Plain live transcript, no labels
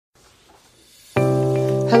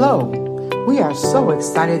Hello. We are so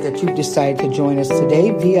excited that you've decided to join us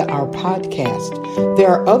today via our podcast. There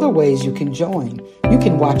are other ways you can join. You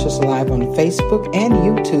can watch us live on Facebook and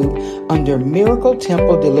YouTube under Miracle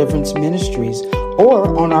Temple Deliverance Ministries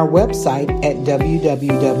or on our website at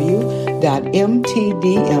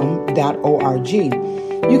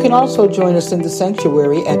www.mtdm.org. You can also join us in the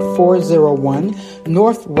sanctuary at 401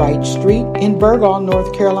 North Wright Street in Burgaw,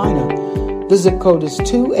 North Carolina. The zip code is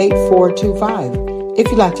 28425. If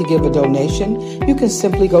you'd like to give a donation, you can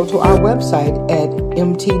simply go to our website at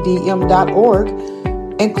mtdm.org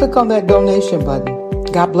and click on that donation button.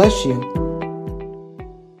 God bless you.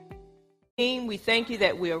 We thank you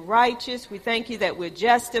that we're righteous. We thank you that we're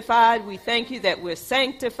justified. We thank you that we're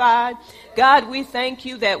sanctified. God, we thank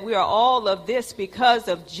you that we are all of this because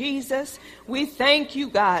of Jesus. We thank you,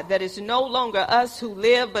 God, that it's no longer us who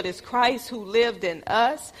live, but it's Christ who lived in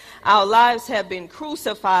us. Our lives have been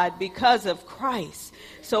crucified because of Christ.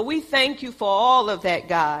 So we thank you for all of that,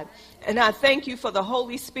 God. And I thank you for the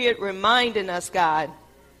Holy Spirit reminding us, God,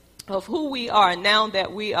 of who we are now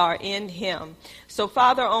that we are in him. So,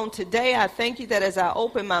 Father, on today, I thank you that as I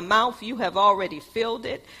open my mouth, you have already filled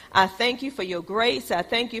it. I thank you for your grace. I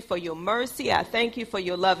thank you for your mercy. I thank you for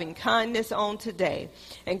your loving kindness on today.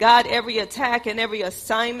 And God, every attack and every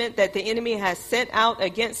assignment that the enemy has sent out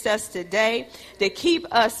against us today to keep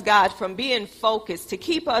us, God, from being focused, to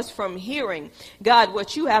keep us from hearing, God,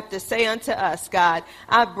 what you have to say unto us, God.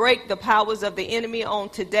 I break the powers of the enemy on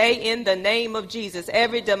today in the name of Jesus.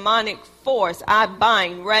 Every demonic force I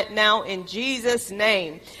bind right now in Jesus'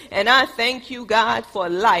 name. And I thank you, God, for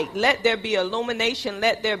light. Let there be illumination.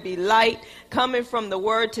 Let there be light coming from the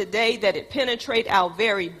word today, that it penetrate our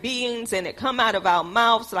very beings and it come out of our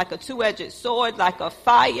mouths like a two-edged sword, like a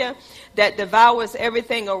fire that devours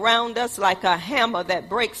everything around us, like a hammer that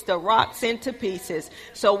breaks the rocks into pieces.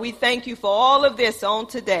 So we thank you for all of this on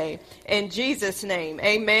today. In Jesus' name,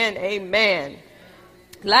 amen, amen.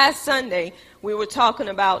 Last Sunday, we were talking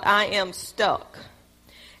about I am stuck.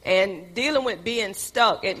 And dealing with being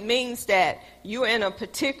stuck, it means that you're in a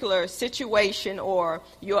particular situation or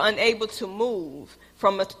you're unable to move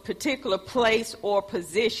from a particular place or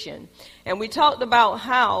position. And we talked about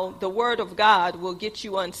how the Word of God will get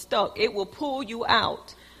you unstuck. It will pull you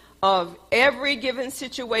out of every given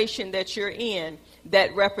situation that you're in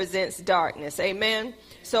that represents darkness. Amen.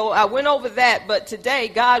 So I went over that, but today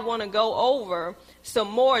God want to go over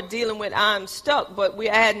some more dealing with I'm stuck, but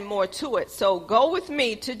we're adding more to it. So go with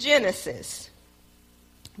me to Genesis.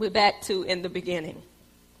 We're back to in the beginning.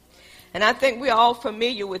 And I think we're all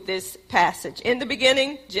familiar with this passage. In the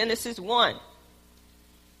beginning, Genesis 1.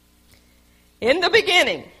 In the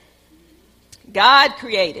beginning, God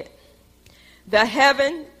created the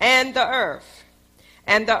heaven and the earth.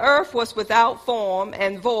 And the earth was without form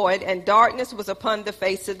and void, and darkness was upon the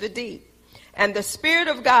face of the deep. And the Spirit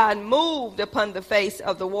of God moved upon the face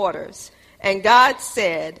of the waters. And God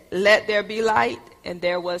said, let there be light, and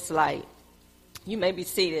there was light. You may be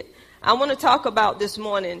seated. I want to talk about this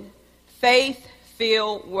morning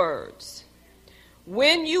faith-filled words.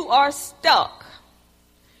 When you are stuck,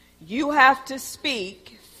 you have to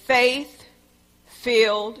speak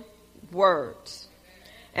faith-filled words.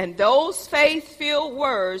 And those faith-filled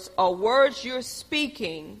words are words you're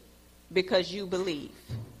speaking because you believe.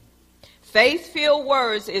 Faith-filled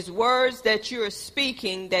words is words that you're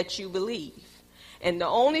speaking that you believe. And the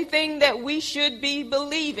only thing that we should be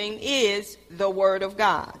believing is the Word of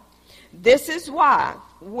God. This is why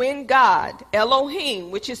when God,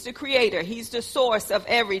 Elohim, which is the creator, he's the source of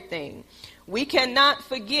everything, we cannot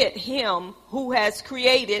forget him who has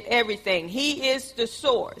created everything. He is the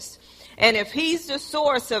source. And if he's the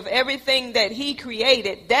source of everything that he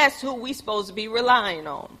created, that's who we're supposed to be relying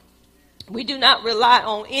on. We do not rely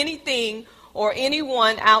on anything or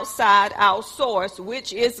anyone outside our source,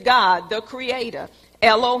 which is God, the creator,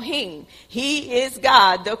 Elohim. He is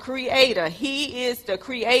God, the creator. He is the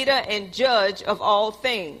creator and judge of all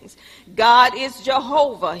things. God is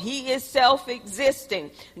Jehovah. He is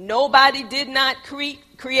self-existing. Nobody did not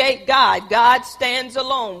create God. God stands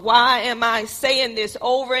alone. Why am I saying this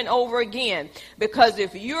over and over again? Because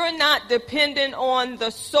if you're not dependent on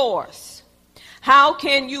the source, how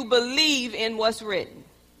can you believe in what's written?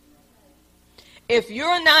 If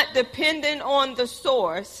you're not dependent on the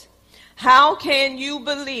source, how can you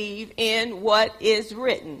believe in what is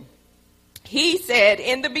written? He said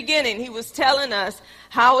in the beginning, he was telling us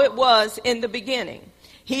how it was in the beginning.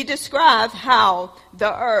 He described how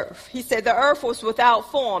the earth, he said the earth was without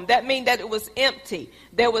form. That means that it was empty.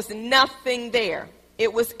 There was nothing there.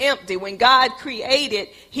 It was empty. When God created,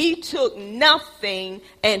 he took nothing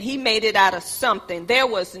and he made it out of something. There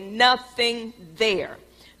was nothing there.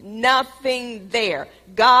 nothing there.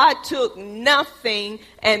 God took nothing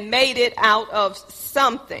and made it out of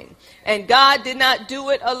something. And God did not do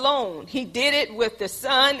it alone. He did it with the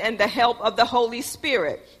Son and the help of the Holy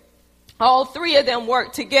Spirit. All three of them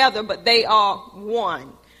work together, but they are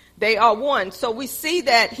one. They are one. So we see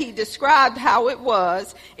that he described how it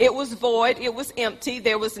was. It was void. It was empty.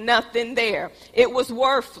 There was nothing there. It was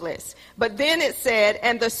worthless. But then it said,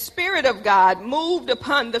 and the Spirit of God moved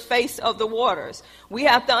upon the face of the waters. We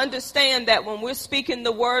have to understand that when we're speaking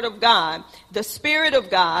the word of God, the Spirit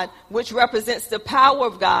of God, which represents the power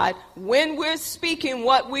of God, when we're speaking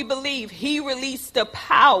what we believe, he released the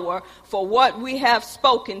power for what we have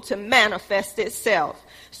spoken to manifest itself.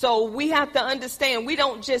 So we have to understand we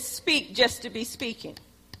don't just speak just to be speaking.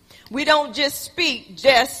 We don't just speak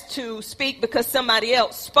just to speak because somebody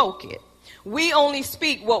else spoke it. We only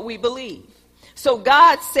speak what we believe. So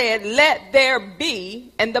God said, let there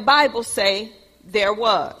be, and the Bible say there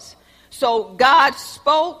was. So God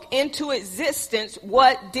spoke into existence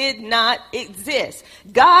what did not exist.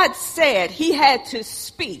 God said he had to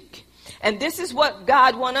speak. And this is what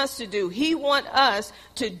God wants us to do. He wants us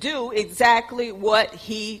to do exactly what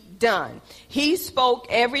he done. He spoke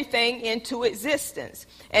everything into existence.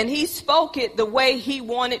 And he spoke it the way he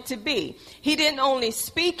wanted to be. He didn't only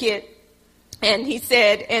speak it, and he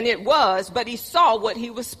said, and it was, but he saw what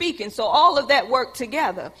he was speaking. So all of that worked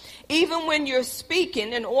together. Even when you're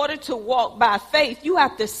speaking, in order to walk by faith, you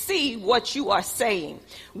have to see what you are saying.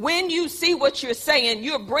 When you see what you're saying,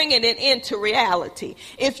 you're bringing it into reality.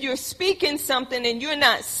 If you're speaking something and you're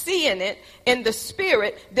not seeing it in the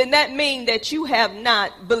spirit, then that means that you have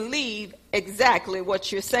not believed exactly what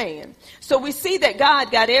you're saying. So we see that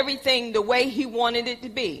God got everything the way he wanted it to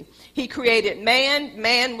be. He created man.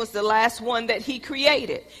 Man was the last one that he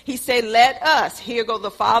created. He said, let us, here go the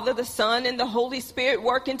Father, the Son, and the Holy Spirit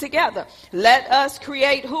working together. Let us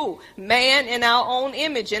create who? Man in our own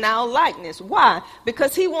image, in our likeness. Why?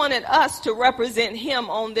 Because he wanted us to represent him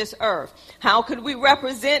on this earth. How could we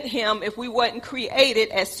represent him if we weren't created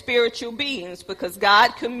as spiritual beings? Because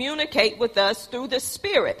God communicates with us through the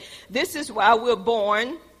Spirit. This is why we're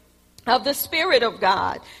born of the Spirit of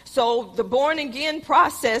God. So the born again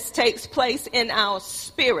process takes place in our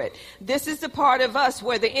spirit. This is the part of us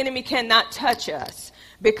where the enemy cannot touch us,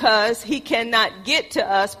 because he cannot get to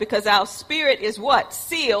us, because our spirit is what?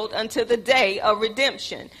 Sealed until the day of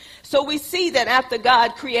redemption. So we see that after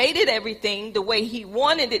God created everything the way he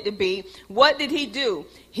wanted it to be, what did he do?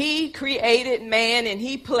 He created man, and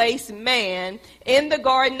he placed man in the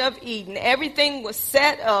Garden of Eden. Everything was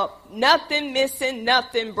set up, nothing missing,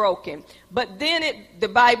 nothing broken. But then the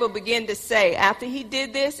Bible began to say, after he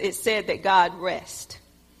did this, it said that God rest.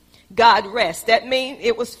 God rest. That means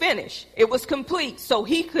it was finished. It was complete. So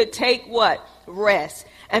he could take what? Rest.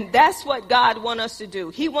 And that's what God wants us to do.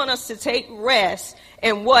 He wants us to take rest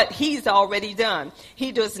in what he's already done.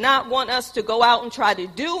 He does not want us to go out and try to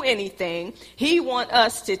do anything. He wants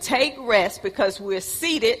us to take rest because we're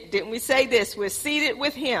seated. Didn't we say this? We're seated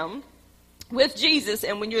with him, with Jesus.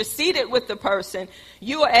 And when you're seated with the person,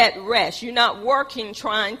 you are at rest. You're not working,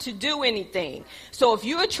 trying to do anything. So if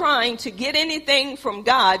you're trying to get anything from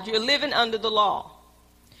God, you're living under the law.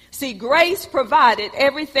 See, grace provided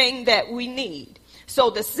everything that we need. So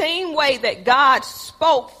the same way that God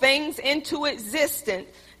spoke things into existence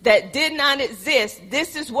that did not exist,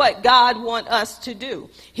 this is what God wants us to do.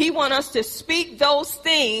 He wants us to speak those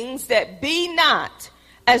things that be not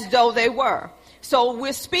as though they were. So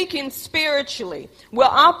we're speaking spiritually. We're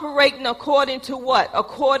operating according to what?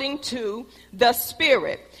 According to the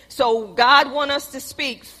Spirit. So God wants us to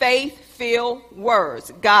speak faith-filled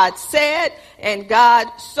words. God said and God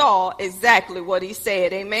saw exactly what he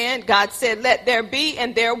said. Amen. God said, let there be,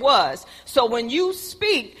 and there was. So when you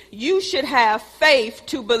speak, you should have faith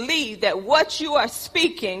to believe that what you are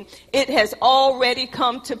speaking, it has already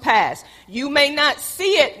come to pass. You may not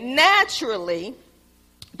see it naturally,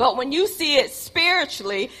 but when you see it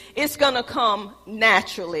spiritually, it's going to come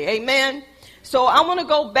naturally. Amen. So I want to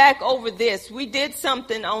go back over this. We did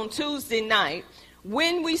something on Tuesday night.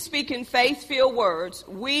 When we speak in faith-filled words,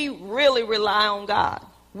 we really rely on God.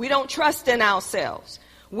 We don't trust in ourselves.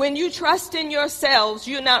 When you trust in yourselves,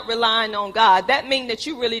 you're not relying on God. That means that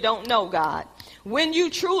you really don't know God. When you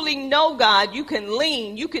truly know God, you can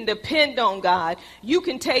lean, you can depend on God. You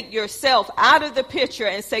can take yourself out of the picture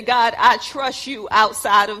and say, God, I trust you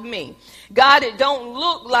outside of me. God, it don't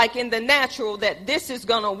look like in the natural that this is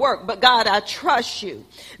going to work, but God, I trust you.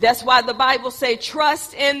 That's why the Bible say,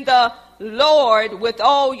 trust in the Lord with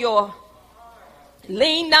all your,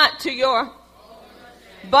 lean not to your,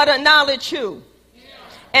 but acknowledge who?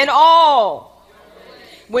 And all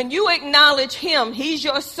When you acknowledge him, he's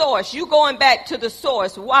your source. You going back to the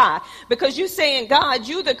source. Why? Because you're saying, God,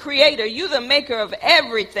 you the creator, you the maker of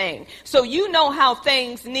everything. So you know how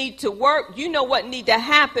things need to work. You know what need to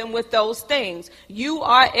happen with those things. You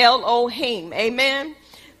are Elohim. Amen.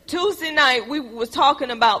 Tuesday night, we was talking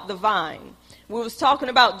about the vine. We was talking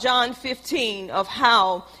about John 15 of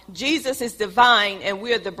how Jesus is the vine and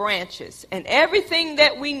we're the branches. And everything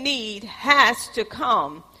that we need has to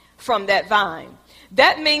come from that vine.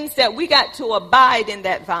 That means that we got to abide in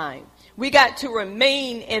that vine. We got to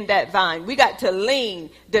remain in that vine. We got to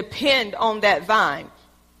lean, depend on that vine.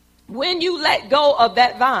 When you let go of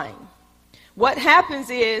that vine, what happens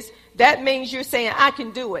is that means you're saying, I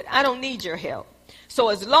can do it. I don't need your help. So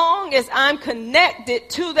as long as I'm connected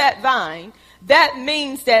to that vine, that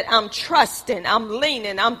means that I'm trusting, I'm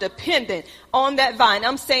leaning, I'm dependent on that vine.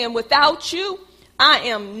 I'm saying without you, I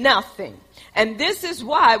am nothing. And this is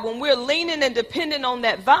why when we're leaning and dependent on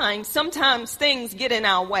that vine, sometimes things get in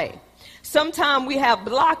our way. Sometimes we have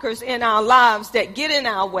blockers in our lives that get in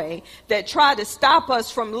our way, that try to stop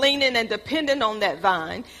us from leaning and depending on that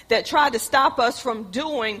vine, that try to stop us from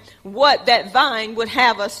doing what that vine would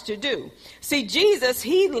have us to do. See, Jesus,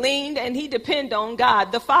 he leaned and he depended on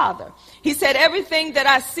God, the Father. He said, everything that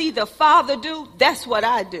I see the Father do, that's what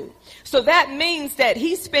I do. So that means that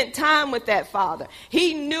he spent time with that Father.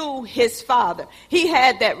 He knew his Father. He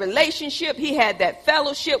had that relationship. He had that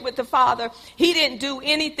fellowship with the Father. He didn't do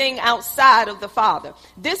anything outside of the Father.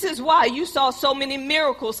 This is why you saw so many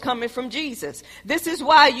miracles coming from Jesus. This is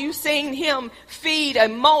why you seen him feed a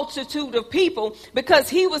multitude of people, because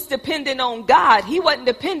he was dependent on God. He wasn't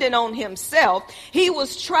dependent on himself. He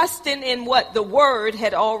was trusting in what the Word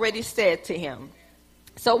had already said to him.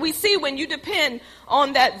 So we see when you depend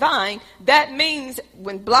on that vine, that means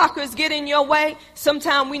when blockers get in your way,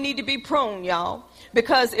 sometimes we need to be pruned, y'all.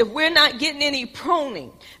 Because if we're not getting any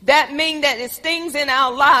pruning, that means that it's things in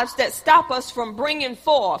our lives that stop us from bringing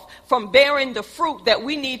forth, from bearing the fruit that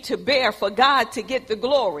we need to bear for God to get the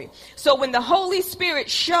glory. So when the Holy Spirit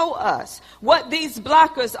show us what these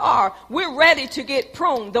blockers are, we're ready to get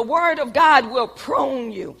pruned. The Word of God will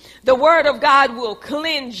prune you. The Word of God will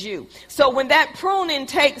cleanse you. So when that pruning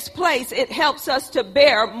takes place, it helps us to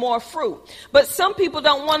bear more fruit. But some people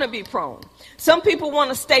don't want to be pruned. Some people want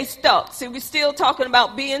to stay stuck. See, we're still talking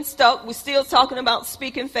about being stuck. We're still talking about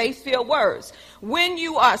speaking faith-filled words. When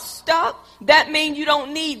you are stuck, that means you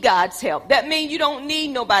don't need God's help. That means you don't need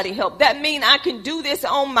nobody's help. That means I can do this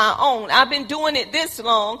on my own. I've been doing it this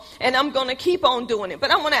long, and I'm going to keep on doing it.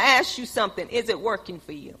 But I want to ask you something. Is it working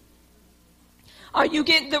for you? Are you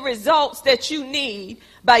getting the results that you need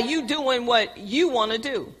by you doing what you want to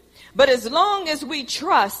do? But as long as we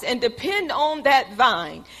trust and depend on that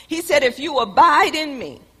vine, he said, if you abide in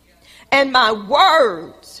me and my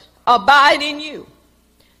words abide in you,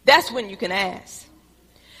 that's when you can ask.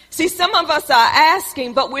 See, some of us are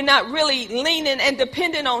asking, but we're not really leaning and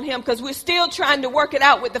depending on him because we're still trying to work it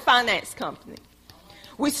out with the finance company.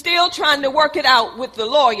 We're still trying to work it out with the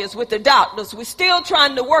lawyers, with the doctors. We're still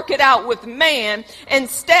trying to work it out with man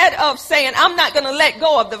instead of saying, I'm not going to let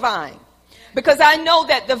go of the vine. Because I know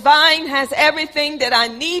that the vine has everything that I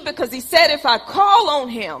need, because he said if I call on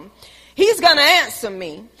him, he's going to answer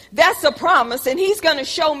me. That's a promise, and he's going to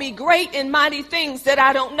show me great and mighty things that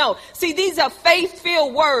I don't know. See, these are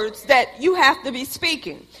faith-filled words that you have to be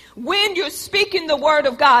speaking. When you're speaking the word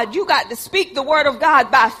of God, you got to speak the word of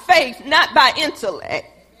God by faith, not by intellect.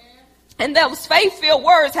 And those faith-filled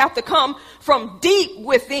words have to come from deep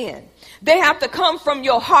within. They have to come from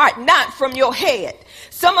your heart, not from your head.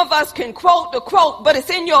 Some of us can quote the quote, but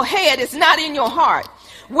it's in your head. It's not in your heart.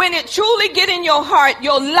 When it truly get in your heart,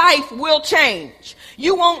 your life will change.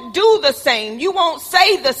 You won't do the same. You won't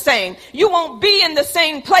say the same. You won't be in the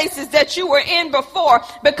same places that you were in before,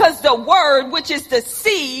 because the word, which is the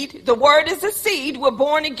seed, the word is a seed. We're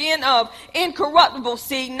born again of incorruptible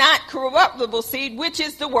seed, not corruptible seed, which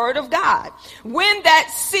is the word of God. When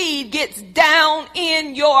that seed gets down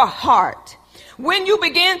in your heart, when you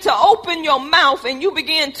begin to open your mouth and you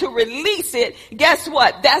begin to release it, guess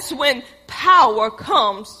what? That's when power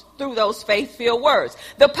comes through those faith-filled words.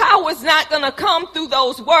 The power is not going to come through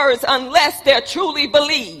those words unless they're truly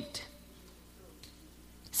believed.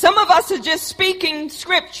 Some of us are just speaking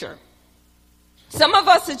scripture. Some of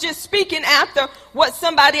us are just speaking after what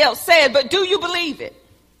somebody else said, but do you believe it?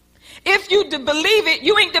 If you believe it,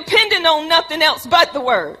 you ain't depending on nothing else but the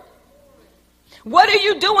word. What are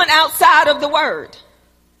you doing outside of the word?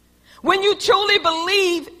 When you truly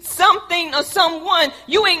believe something or someone,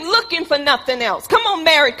 you ain't looking for nothing else. Come on,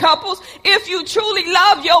 married couples. If you truly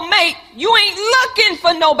love your mate, you ain't looking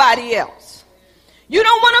for nobody else. You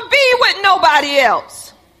don't want to be with nobody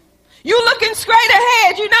else. You're looking straight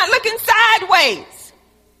ahead. You're not looking sideways.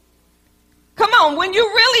 Come on, when you're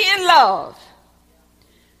really in love,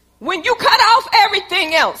 when you cut off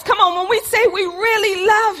everything else, come on, when we say we really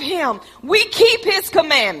love him, we keep his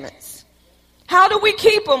commandments. How do we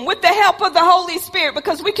keep them? With the help of the Holy Spirit,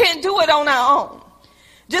 because we can't do it on our own.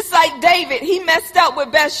 Just like David, he messed up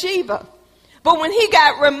with Bathsheba. But when he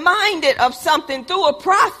got reminded of something through a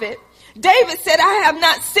prophet, David said, I have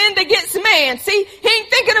not sinned against man. See, he ain't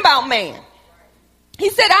thinking about man. He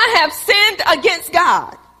said, I have sinned against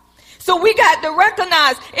God. So we got to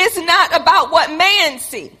recognize it's not about what man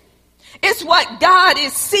sees. It's what God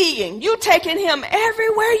is seeing. You taking him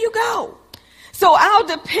everywhere you go. So our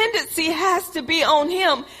dependency has to be on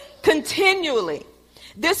him continually.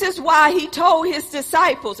 This is why he told his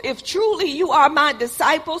disciples, if truly you are my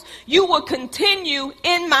disciples, you will continue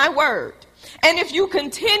in my word. And if you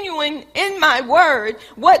continuing in my word,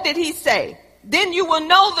 what did he say? Then you will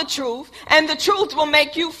know the truth, and the truth will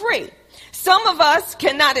make you free. Some of us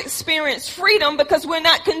cannot experience freedom because we're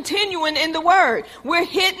not continuing in the word. We're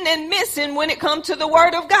hitting and missing when it comes to the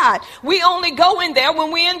word of God. We only go in there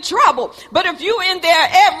when we're in trouble. But if you're in there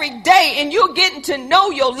every day and you're getting to know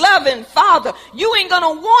your loving Father, you ain't going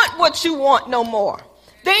to want what you want no more.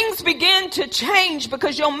 Things begin to change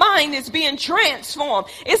because your mind is being transformed.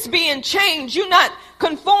 It's being changed. You're not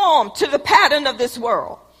conformed to the pattern of this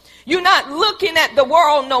world. You're not looking at the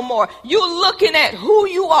world no more. You're looking at who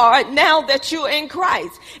you are now that you're in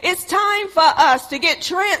Christ. It's time for us to get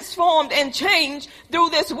transformed and changed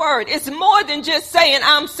through this word. It's more than just saying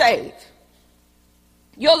I'm saved.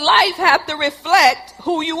 Your life have to reflect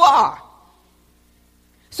who you are.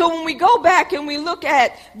 So when we go back and we look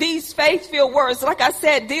at these faith-filled words, like I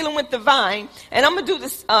said, dealing with the vine, and I'm going to do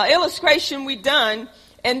this illustration we done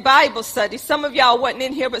in Bible study. Some of y'all wasn't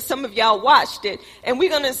in here, but some of y'all watched it. And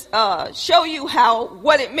we're going to show you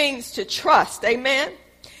what it means to trust. Amen.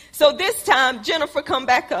 So this time, Jennifer, come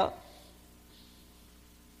back up.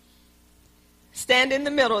 Stand in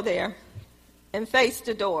the middle there and face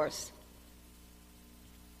the doors.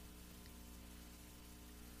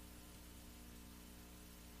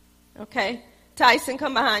 Okay. Tyson,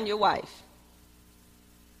 come behind your wife.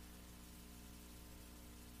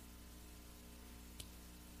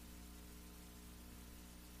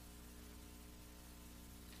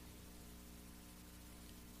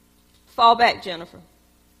 Fall back, Jennifer.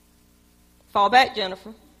 Fall back,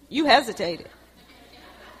 Jennifer. You hesitated.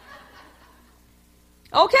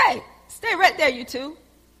 Okay. Stay right there, you two.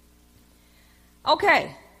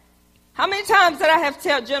 Okay. How many times did I have to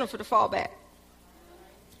tell Jennifer to fall back?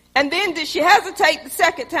 And then did she hesitate the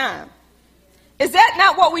second time? Is that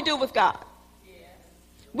not what we do with God?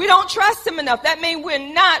 We don't trust him enough. That means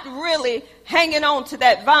we're not really hanging on to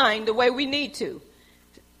that vine the way we need to.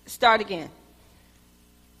 Start again.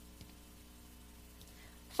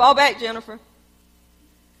 Fall back, Jennifer.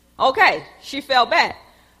 Okay, she fell back.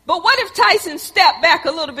 But what if Tyson stepped back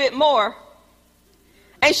a little bit more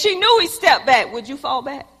and she knew he stepped back? Would you fall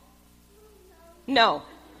back? No.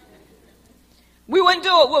 We wouldn't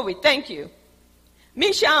do it, would we? Thank you.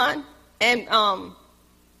 Mishan and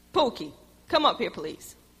Pookie, come up here,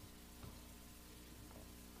 please.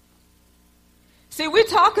 See, we're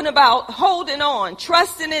talking about holding on,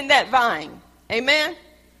 trusting in that vine. Amen?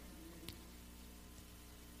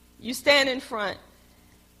 You stand in front.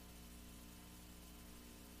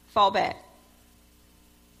 Fall back.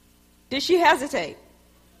 Did she hesitate?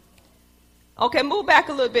 Okay, move back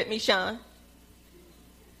a little bit, Mishan.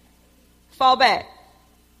 Fall back.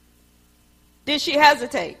 Did she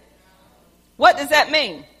hesitate? What does that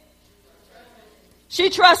mean? She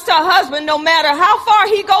trusts her husband no matter how far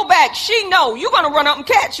he go back. She know you're going to run up and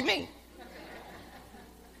catch me.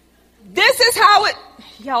 This is how it...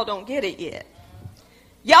 Y'all don't get it yet.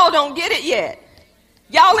 Y'all don't get it yet.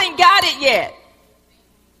 Y'all ain't got it yet.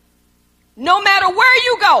 No matter where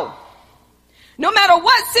you go, no matter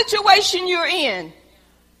what situation you're in,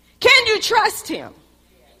 can you trust him?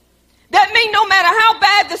 That means no matter how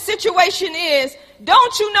bad the situation is,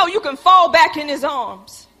 don't you know you can fall back in his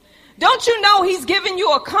arms? Don't you know he's giving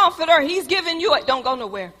you a comforter? He's giving you a... Don't go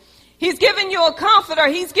nowhere. He's giving you a comforter.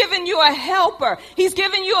 He's giving you a helper. He's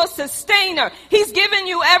giving you a sustainer. He's giving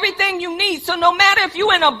you everything you need. So no matter if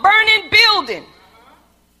you're in a burning building,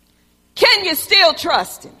 can you still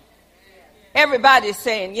trust him? Everybody's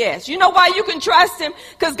saying yes. You know why you can trust him?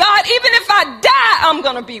 Because God, even if I die, I'm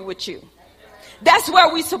going to be with you. That's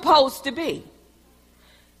where we're supposed to be.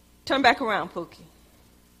 Turn back around, Pookie.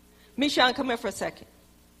 Mishan, come here for a second.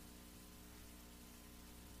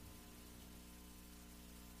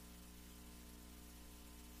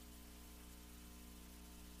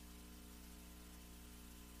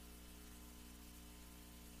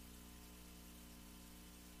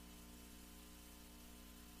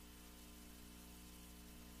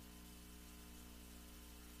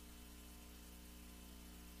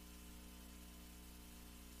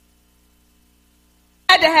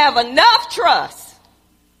 had to have enough trust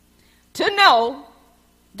to know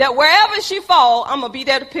that wherever she fall, I'm going to be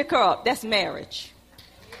there to pick her up. That's marriage.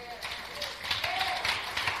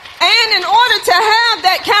 And in order to have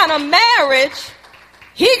that kind of marriage,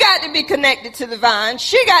 he got to be connected to the vine.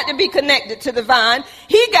 She got to be connected to the vine.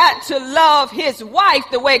 He got to love his wife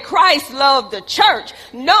the way Christ loved the church,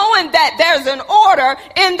 knowing that there's an order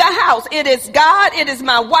in the house. It is God, it is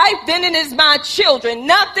my wife, then it is my children.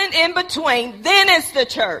 Nothing in between. Then it's the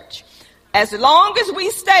church. As long as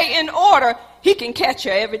we stay in order, he can catch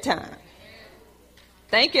her every time.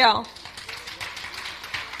 Thank y'all.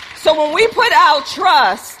 So when we put our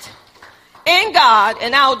trust in God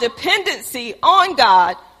and our dependency on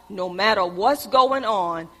God, no matter what's going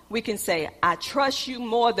on, we can say, I trust you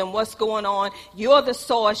more than what's going on. You're the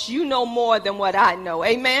source. You know more than what I know.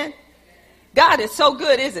 Amen. God is so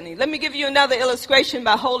good, isn't he? Let me give you another illustration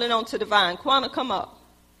by holding on to the vine. Quanta, come up.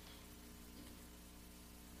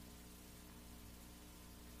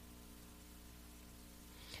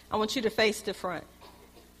 I want you to face the front.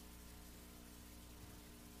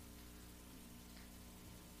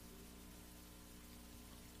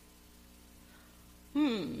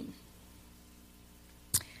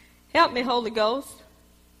 Help me, Holy Ghost.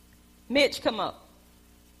 Mitch, come up.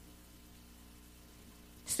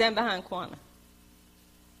 Stand behind Quanta.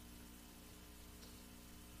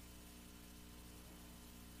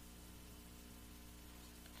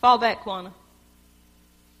 Fall back, Quanta.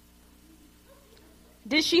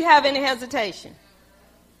 Did she have any hesitation?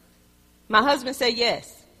 My husband said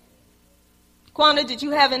yes. Quanta, did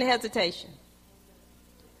you have any hesitation?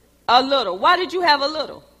 A little. Why did you have a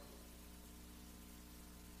little?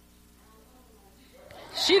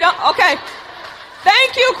 She don't. Okay.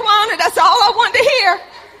 Thank you, Quanta. That's all I wanted to hear.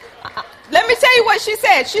 Let me tell you what she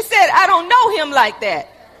said. She said, I don't know him like that.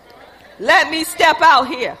 Let me step out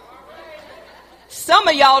here. Some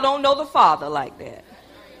of y'all don't know the Father like that.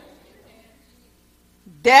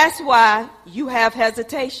 That's why you have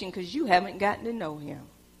hesitation, because you haven't gotten to know him.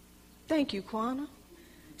 Thank you, Quanta.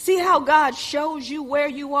 See how God shows you where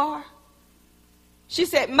you are? She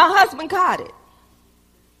said, my husband caught it.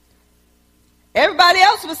 Everybody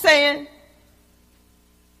else was saying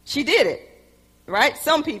she did it, right?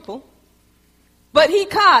 Some people. But he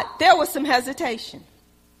caught, there was some hesitation.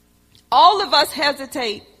 All of us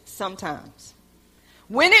hesitate sometimes.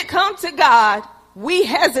 When it comes to God, we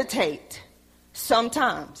hesitate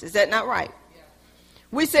sometimes. Is that not right?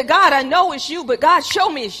 We say, God, I know it's you, but God, show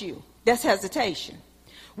me it's you. That's hesitation.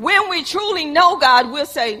 When we truly know God, we'll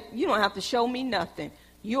say, you don't have to show me nothing.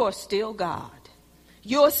 You're still God.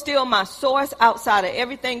 You're still my source outside of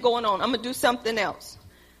everything going on. I'm going to do something else.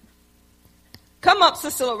 Come up,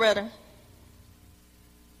 Sister Loretta.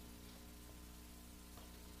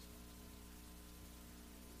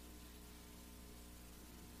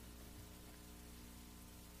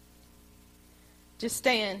 Just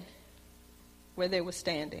stand where they were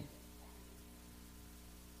standing.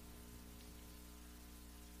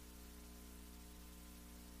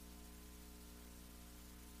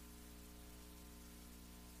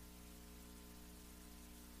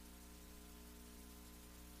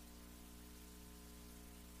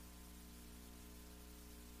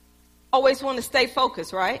 Always want to stay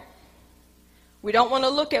focused, right? We don't want to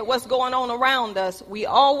look at what's going on around us. We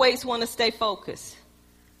always want to stay focused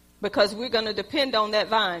because we're going to depend on that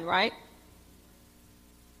vine, right?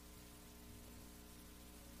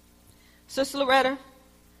 Sister Loretta,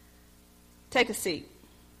 take a seat.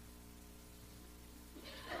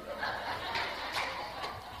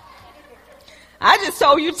 I just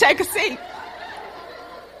told you to take a seat.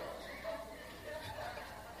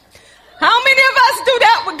 How many of us do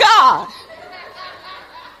that with God?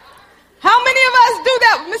 How many of us do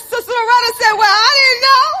that? Miss Sister Loretta said, well, I didn't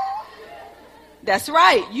know. That's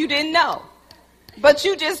right. You didn't know. But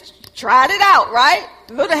you just tried it out, right?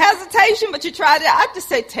 A little hesitation, but you tried it out. I just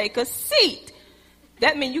say, take a seat.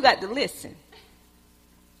 That means you got to listen.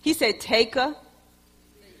 He said, take a.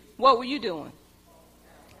 What were you doing?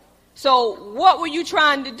 So what were you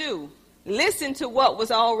trying to do? Listen to what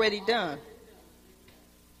was already done.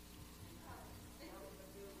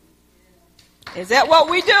 Is that what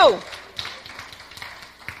we do?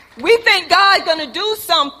 We think God's going to do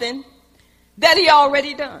something that he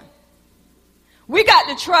already done. We got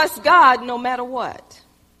to trust God no matter what.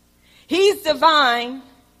 He's the vine,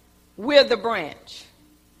 we're the branch.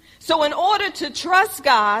 So in order to trust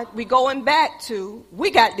God, we got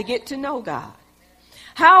to get to know God.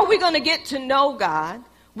 How are we going to get to know God?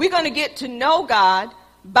 We're going to get to know God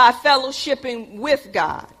by fellowshipping with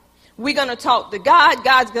God. We're going to talk to God.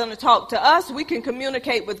 God's going to talk to us. We can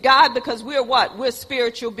communicate with God because we're what? We're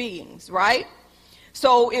spiritual beings, right?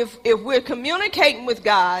 So if we're communicating with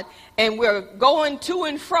God and we're going to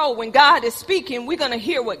and fro, when God is speaking, we're going to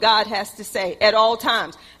hear what God has to say at all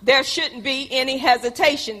times. There shouldn't be any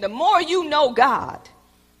hesitation. The more you know God,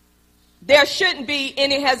 there shouldn't be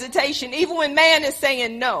any hesitation. Even when man is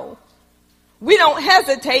saying no, we don't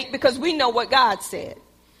hesitate because we know what God said.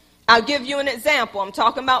 I'll give you an example. I'm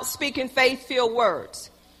talking about speaking faith-filled words.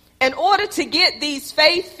 In order to get these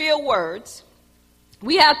faith-filled words,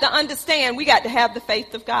 we have to understand we got to have the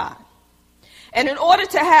faith of God. And in order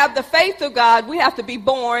to have the faith of God, we have to be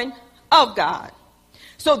born of God.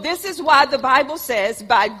 So this is why the Bible says,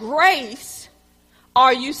 by grace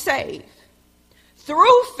are you saved,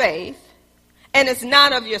 through faith, and it's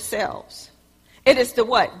not of yourselves. It is the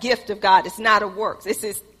what? Gift of God. It's not of works. This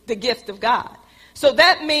is the gift of God. So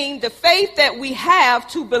that means the faith that we have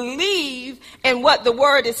to believe in what the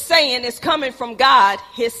word is saying is coming from God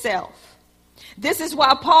himself. This is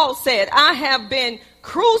why Paul said, I have been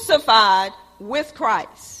crucified with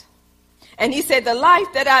Christ. And he said, the life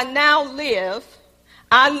that I now live,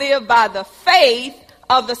 I live by the faith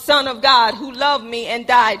of the Son of God who loved me and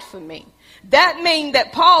died for me. That means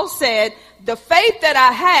that Paul said, the faith that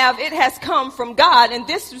I have, it has come from God, and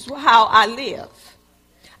this is how I live.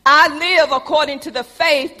 I live according to the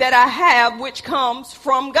faith that I have, which comes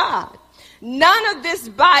from God. None of this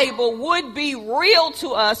Bible would be real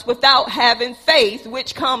to us without having faith,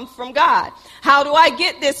 which comes from God. How do I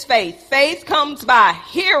get this faith? Faith comes by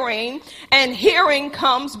hearing, and hearing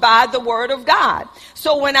comes by the word of God.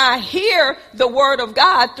 So when I hear the word of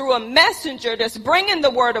God through a messenger that's bringing the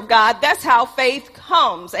word of God, that's how faith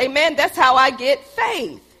comes. Amen. That's how I get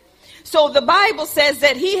faith. So the Bible says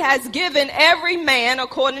that he has given every man,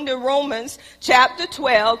 according to Romans chapter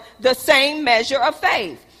 12, the same measure of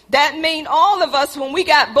faith. That means all of us, when we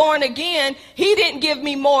got born again, he didn't give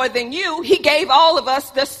me more than you. He gave all of us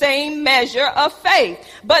the same measure of faith.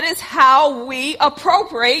 But it's how we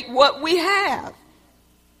appropriate what we have.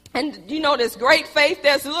 And you know, there's great faith,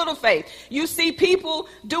 there's little faith. You see people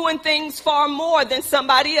doing things far more than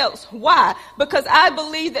somebody else. Why? Because I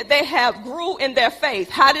believe that they have grew in their faith.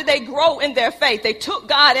 How did they grow in their faith? They took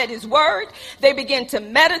God at his word. They began to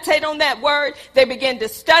meditate on that word. They began to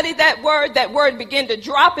study that word. That word began to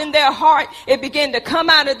drop in their heart. It began to come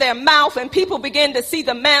out of their mouth, and people began to see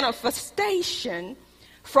the manifestation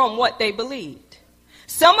from what they believed.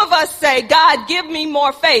 Some of us say, God, give me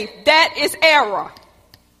more faith. That is error.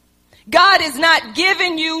 God is not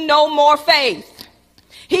giving you no more faith.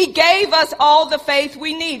 He gave us all the faith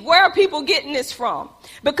we need. Where are people getting this from?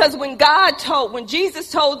 Because when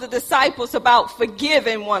Jesus told the disciples about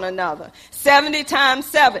forgiving one another 70 times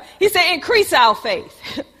 7, he said, increase our faith.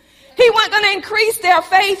 He wasn't going to increase their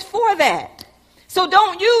faith for that. So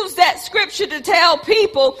don't use that scripture to tell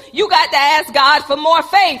people you got to ask God for more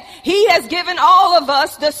faith. He has given all of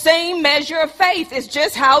us the same measure of faith. It's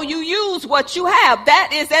just how you use what you have. That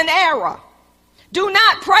is an error. Do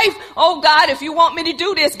not pray, oh God, if you want me to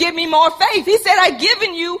do this, give me more faith. He said, I've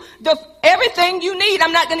given you everything you need.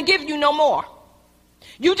 I'm not going to give you no more.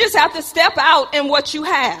 You just have to step out in what you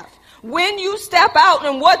have. When you step out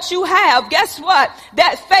in what you have, guess what?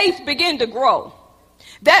 That faith begin to grow.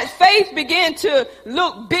 That faith began to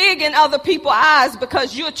look big in other people's eyes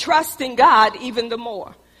because you're trusting God even the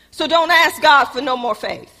more. So don't ask God for no more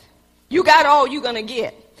faith. You got all you're going to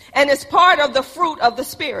get. And it's part of the fruit of the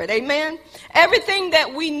Spirit. Amen. Everything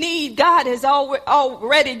that we need, God has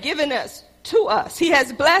already given us to us. He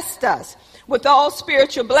has blessed us with all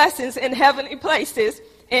spiritual blessings in heavenly places.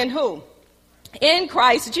 In who? In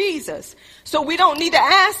Christ Jesus. So we don't need to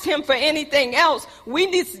ask him for anything else. We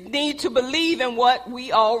need to believe in what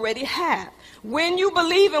we already have. When you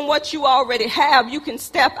believe in what you already have, you can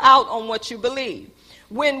step out on what you believe.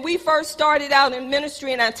 When we first started out in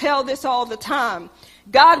ministry, and I tell this all the time,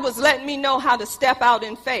 God was letting me know how to step out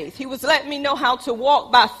in faith. He was letting me know how to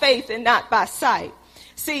walk by faith and not by sight.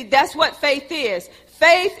 See, that's what faith is.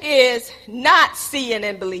 Faith is not seeing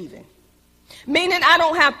and believing. Meaning I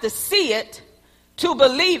don't have to see it to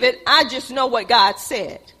believe it. I just know what God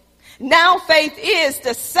said. Now faith is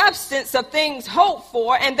the substance of things hoped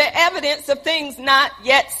for and the evidence of things not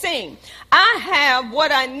yet seen. I have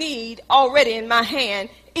what I need already in my hand,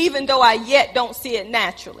 even though I yet don't see it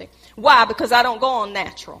naturally. Why? Because I don't go on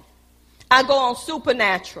natural. I go on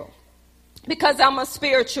supernatural. Because I'm a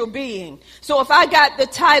spiritual being. So if I got the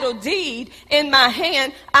title deed in my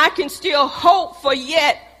hand, I can still hope for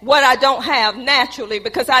yet what I don't have naturally,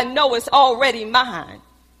 because I know it's already mine,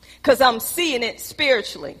 because I'm seeing it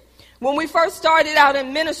spiritually. When we first started out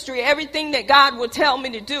in ministry, everything that God would tell me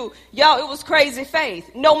to do, y'all, it was crazy faith.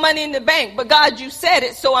 No money in the bank, but God, you said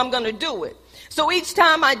it, so I'm going to do it. So each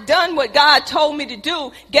time I done what God told me to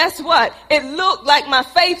do, guess what? It looked like my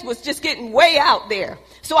faith was just getting way out there.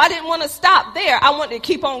 So I didn't want to stop there. I wanted to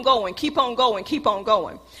keep on going, keep on going, keep on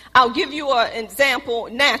going. I'll give you an example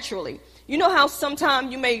naturally. You know how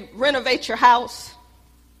sometimes you may renovate your house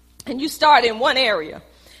and you start in one area.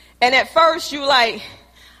 And at first you're like,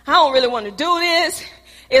 I don't really want to do this.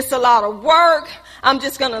 It's a lot of work. I'm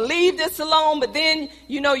just going to leave this alone. But then,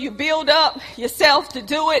 you build up yourself to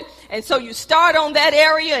do it. And so you start on that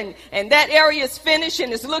area and that area is finished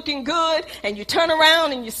and it's looking good. And you turn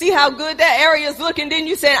around and you see how good that area is looking. Then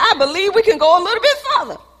you say, I believe we can go a little bit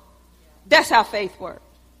further. That's how faith works.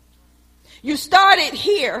 You started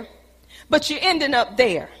here, but you're ending up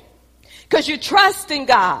there. Because you're trusting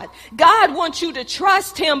God. God wants you to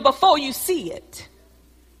trust him before you see it.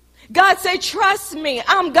 God say, trust me.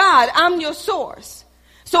 I'm God. I'm your source.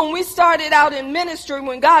 So when we started out in ministry,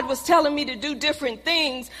 when God was telling me to do different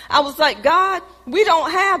things, I was like, God, we don't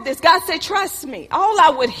have this. God said, trust me. All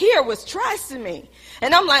I would hear was trust me.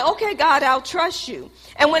 And I'm like, okay, God, I'll trust you.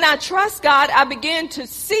 And when I trust God, I began to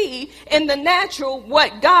see in the natural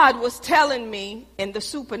what God was telling me in the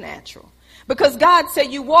supernatural. Because God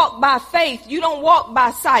said you walk by faith. You don't walk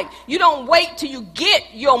by sight. You don't wait till you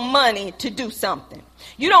get your money to do something.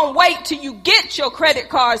 You don't wait till you get your credit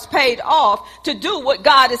cards paid off to do what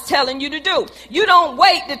God is telling you to do. You don't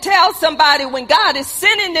wait to tell somebody when God is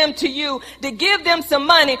sending them to you to give them some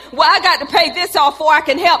money. Well, I got to pay this off before I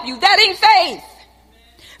can help you. That ain't faith.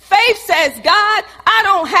 Faith says, God, I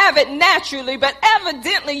don't have it naturally, but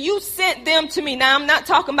evidently you sent them to me. Now, I'm not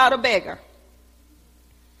talking about a beggar.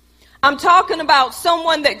 I'm talking about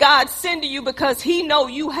someone that God sent to you because he know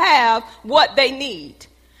you have what they need.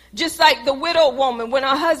 Just like the widow woman, when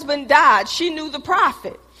her husband died, she knew the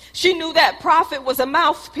prophet. She knew that prophet was a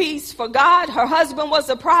mouthpiece for God. Her husband was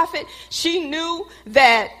a prophet. She knew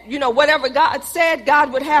that, whatever God said,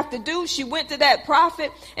 God would have to do. She went to that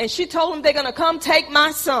prophet and she told him, they're going to come take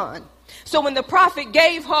my son. So when the prophet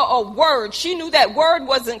gave her a word, she knew that word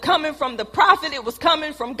wasn't coming from the prophet. It was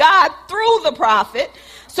coming from God through the prophet.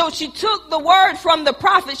 So she took the word from the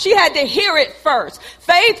prophet. She had to hear it first.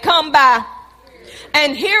 Faith come by,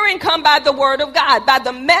 and hearing come by the word of God, by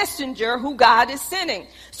the messenger who God is sending.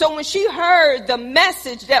 So when she heard the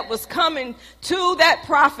message that was coming to that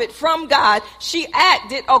prophet from God, she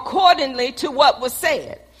acted accordingly to what was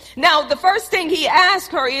said. Now, the first thing he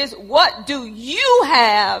asked her is, what do you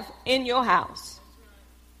have in your house?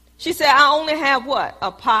 She said, I only have what?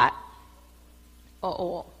 A pot of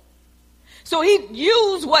oil. So he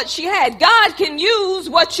used what she had. God can use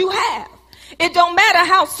what you have. It don't matter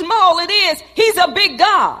how small it is. He's a big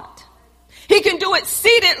God. He can do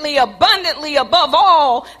exceedingly abundantly above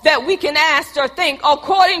all that we can ask or think,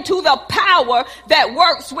 according to the power that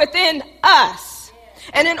works within us.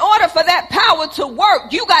 And in order for that power to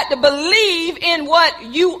work, you got to believe in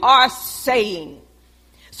what you are saying.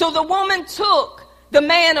 So the woman took the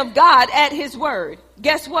man of God at his word.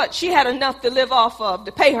 Guess what? She had enough to live off of,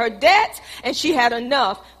 to pay her debts, and she had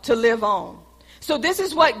enough to live on. So this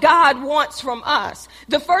is what God wants from us.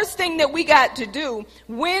 The first thing that we got to do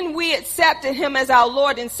when we accepted him as our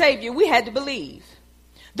Lord and Savior, we had to believe.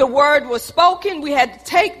 The word was spoken. We had to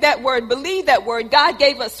take that word, believe that word. God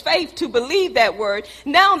gave us faith to believe that word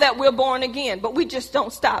now that we're born again. But we just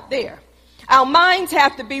don't stop there. Our minds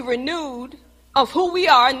have to be renewed of who we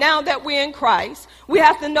are now that we're in Christ. We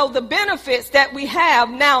have to know the benefits that we have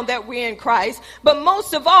now that we're in Christ. But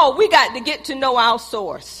most of all, we got to get to know our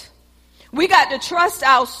source. We got to trust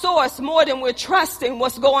our source more than we're trusting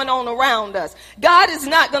what's going on around us. God is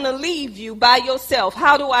not going to leave you by yourself.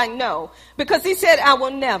 How do I know? Because he said, I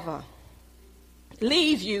will never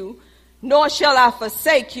leave you, nor shall I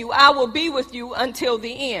forsake you. I will be with you until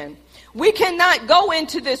the end. We cannot go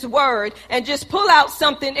into this word and just pull out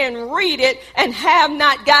something and read it and have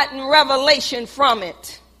not gotten revelation from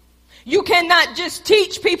it. You cannot just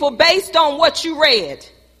teach people based on what you read.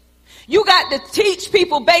 You got to teach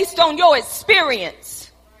people based on your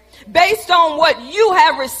experience, based on what you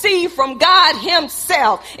have received from God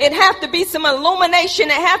himself. It have to be some illumination.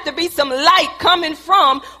 It have to be some light coming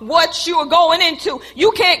from what you're going into.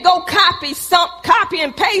 You can't go copy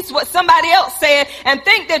and paste what somebody else said and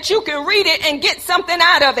think that you can read it and get something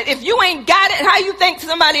out of it. If you ain't got it, how you think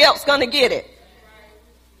somebody else going to get it?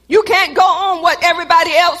 You can't go on what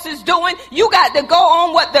everybody else is doing. You got to go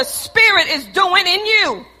on what the Spirit is doing in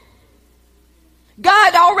you.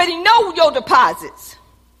 God already know your deposits.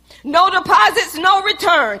 No deposits, no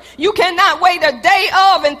return. You cannot wait a day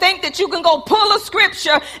of and think that you can go pull a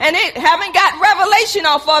scripture and it haven't got revelation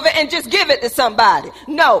off of it and just give it to somebody.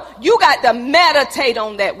 No, you got to meditate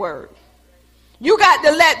on that word. You got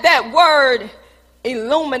to let that word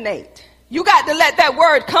illuminate. You got to let that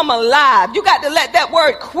word come alive. You got to let that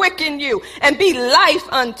word quicken you and be life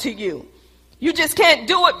unto you. You just can't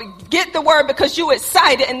do it, get the word because you're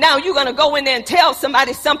excited, and now you're going to go in there and tell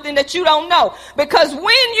somebody something that you don't know. Because when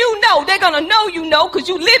you know, they're going to know you know because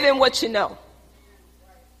you live in what you know.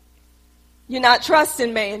 You're not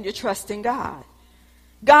trusting man, you're trusting God.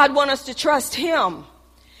 God wants us to trust him.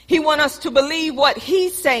 He wants us to believe what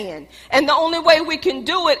he's saying. And the only way we can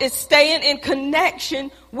do it is staying in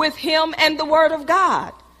connection with him and the word of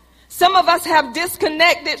God. Some of us have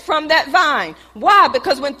disconnected from that vine. Why?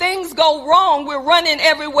 Because when things go wrong, we're running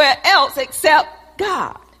everywhere else except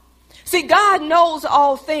God. See, God knows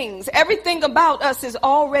all things. Everything about us is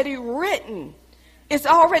already written. It's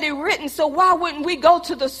already written. So why wouldn't we go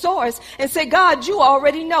to the source and say, God, you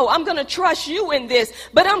already know. I'm going to trust you in this,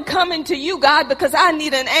 but I'm coming to you, God, because I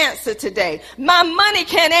need an answer today. My money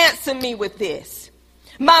can't answer me with this.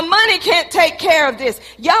 My money can't take care of this.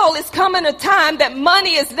 Y'all, it's coming a time that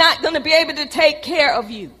money is not going to be able to take care of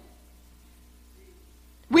you.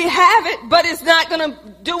 We have it, but it's not going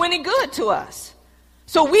to do any good to us.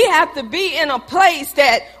 So we have to be in a place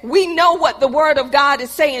that we know what the word of God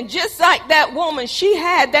is saying. Just like that woman, she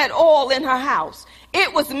had that oil in her house.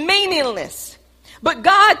 It was meaningless. But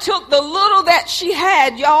God took the little that she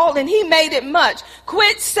had, y'all, and he made it much.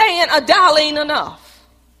 Quit saying $1 ain't enough.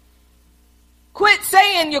 Quit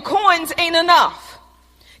saying your coins ain't enough.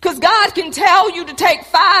 Because God can tell you to take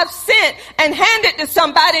 5 cents and hand it to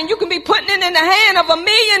somebody, and you can be putting it in the hand of a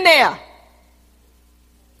millionaire.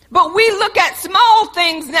 But we look at small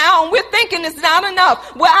things now and we're thinking it's not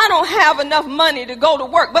enough. Well, I don't have enough money to go to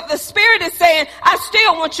work. But the Spirit is saying, I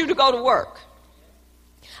still want you to go to work.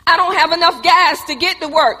 I don't have enough gas to get to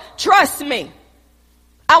work. Trust me.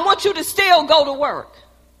 I want you to still go to work.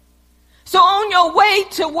 So on your way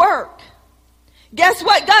to work, guess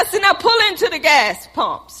what? God said, now pull into the gas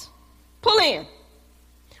pumps. Pull in.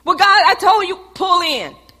 Well, God, I told you, pull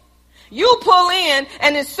in. You pull in,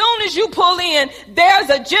 and as soon as you pull in, there's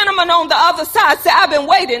a gentleman on the other side say, I've been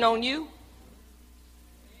waiting on you.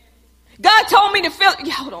 God told me to fill,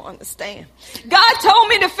 y'all don't understand. God told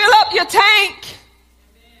me to fill up your tank.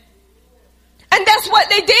 And that's what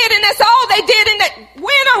they did, and that's all they did. And that,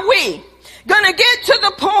 when are we going to get to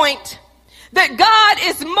the point that God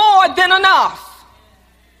is more than enough?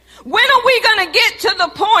 When are we going to get to the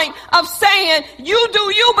point of saying, you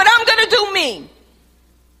do you, but I'm going to do me?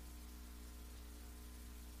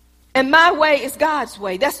 And my way is God's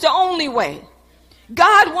way. That's the only way.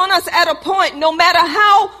 God wants us at a point, no matter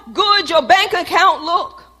how good your bank account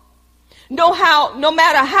look, no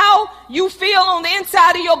matter how you feel on the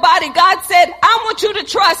inside of your body, God said, I want you to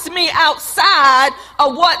trust me outside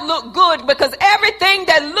of what look good, because everything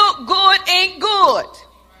that look good ain't good.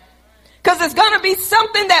 Because it's going to be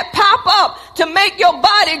something that pop up to make your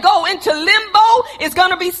body go into limbo. It's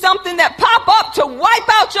going to be something that pop up to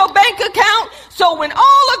wipe out your bank account. So when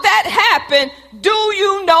all of that happened, do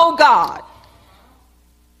you know God?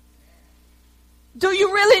 Do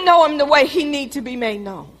you really know him the way he needs to be made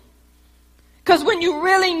known? Because when you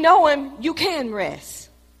really know him, you can rest.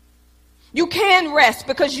 You can rest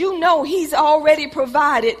because you know he's already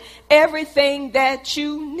provided everything that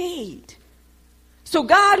you need. So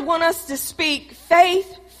God wants us to speak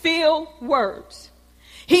faith-filled words.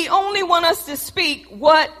 He only wants us to speak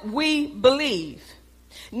what we believe.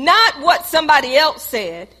 Not what somebody else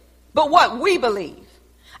said, but what we believe.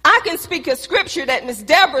 I can speak a scripture that Miss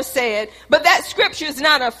Deborah said, but that scripture is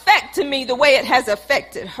not affecting me the way it has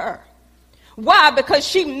affected her. Why? Because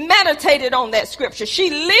she meditated on that scripture. She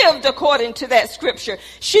lived according to that scripture.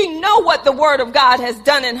 She know what the word of God has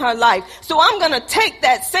done in her life. So I'm going to take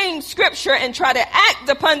that same scripture and try to act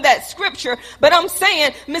upon that scripture. But I'm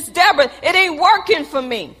saying, Miss Deborah, it ain't working for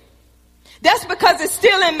me. That's because it's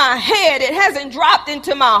still in my head. It hasn't dropped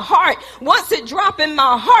into my heart. Once it drop in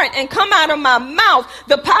my heart and come out of my mouth,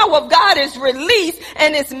 the power of God is released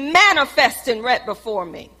and it's manifesting right before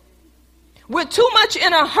me. We're too much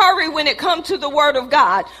in a hurry when it comes to the word of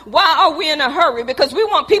God. Why are we in a hurry? Because we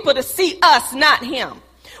want people to see us, not him.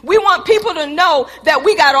 We want people to know that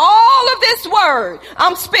we got all of this word.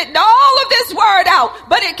 I'm spitting all of this word out,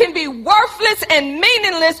 but it can be worthless and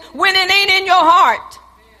meaningless when it ain't in your heart.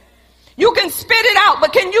 You can spit it out,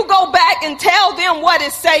 but can you go back and tell them what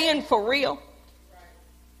it's saying for real?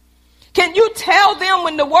 Can you tell them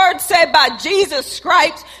when the word said by Jesus'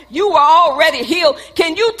 stripes you were already healed?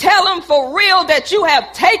 Can you tell them for real that you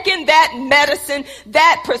have taken that medicine,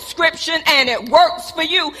 that prescription, and it works for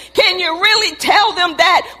you? Can you really tell them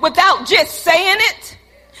that without just saying it?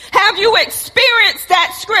 Have you experienced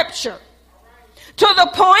that scripture? to the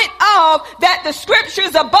point of that the scripture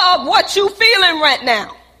is above what you feeling right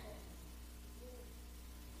now.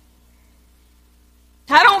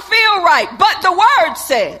 I don't feel right, but the word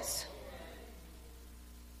says.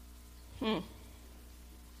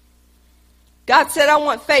 God said, I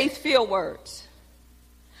want faith-filled words.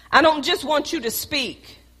 I don't just want you to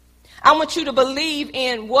speak. I want you to believe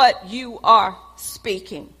in what you are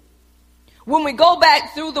speaking. When we go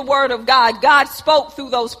back through the word of God, God spoke through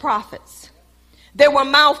those prophets. They were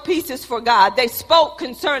mouthpieces for God. They spoke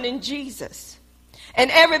concerning Jesus. And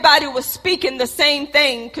everybody was speaking the same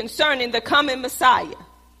thing concerning the coming Messiah.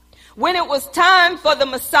 When it was time for the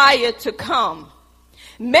Messiah to come,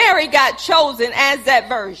 Mary got chosen as that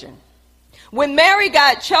virgin. When Mary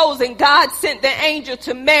got chosen, God sent the angel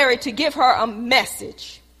to Mary to give her a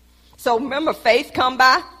message. So remember, faith come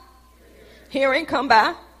by, hearing come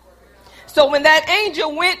by. So when that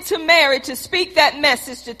angel went to Mary to speak that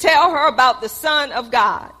message, to tell her about the Son of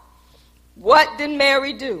God, what did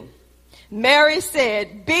Mary do? Mary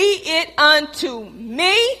said, be it unto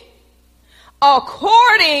me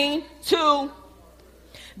according to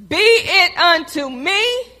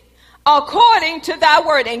thy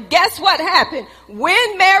word. And guess what happened?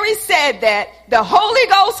 When Mary said that, the Holy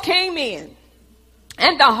Ghost came in,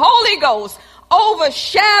 and the Holy Ghost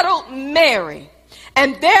overshadowed Mary.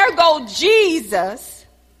 And there go Jesus,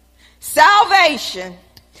 salvation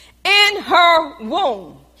in her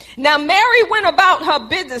womb. Now Mary went about her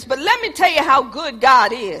business, but let me tell you how good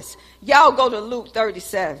God is. Y'all go to Luke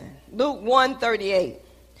 37, Luke 1:38.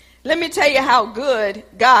 Let me tell you how good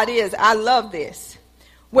God is. I love this.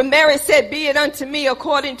 When Mary said, be it unto me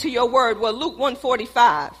according to your word. Well, Luke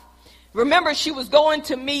 1:45. Remember, she was going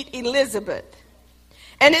to meet Elizabeth.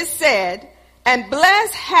 And it said, and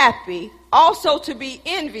blessed, happy, also to be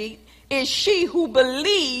envied, is she who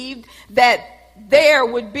believed that there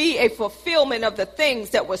would be a fulfillment of the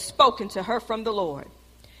things that were spoken to her from the Lord.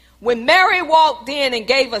 When Mary walked in and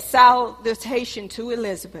gave a salutation to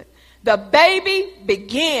Elizabeth, the baby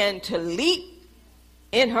began to leap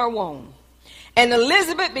in her womb. And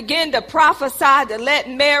Elizabeth began to prophesy to let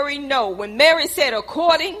Mary know. When Mary said,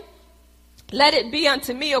 let it be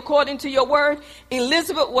unto me according to your word,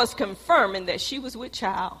 Elizabeth was confirming that she was with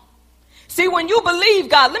child. See, when you believe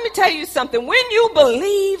God, let me tell you something. When you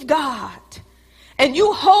believe God and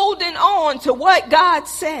you holding on to what God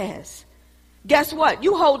says, guess what?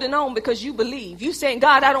 You holding on because you believe. You saying,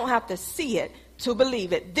 God, I don't have to see it to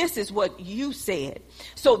believe it. This is what you said.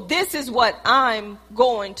 So this is what I'm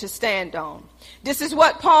going to stand on. This is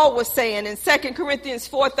what Paul was saying in 2 Corinthians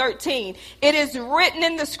 4:13. It is written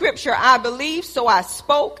in the scripture, I believe, so I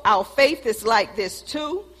spoke. Our faith is like this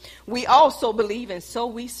too. We also believe, and so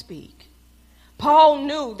we speak. Paul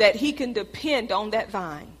knew that he can depend on that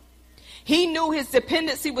vine. He knew his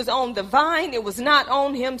dependency was on the vine. It was not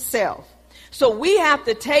on himself. So we have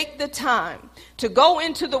to take the time to go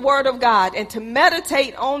into the word of God and to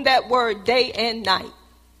meditate on that word day and night.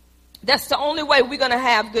 That's the only way we're going to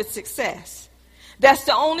have good success. That's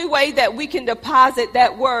the only way that we can deposit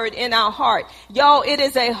that word in our heart. Y'all, it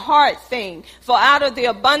is a heart thing. For out of the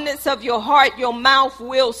abundance of your heart, your mouth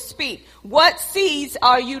will speak. What seeds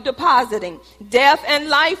are you depositing? Death and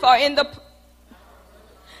life are in the...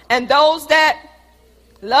 And those that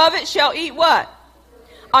love it shall eat what?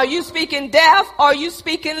 Are you speaking death or are you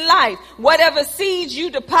speaking life? Whatever seeds you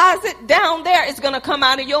deposit down there is going to come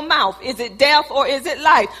out of your mouth. Is it death or is it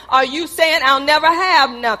life? Are you saying, I'll never have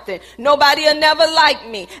nothing? Nobody will never like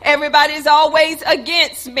me. Everybody's always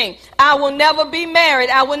against me. I will never be married.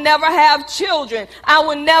 I will never have children. I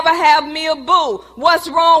will never have me a boo. What's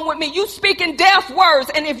wrong with me? You speaking death words.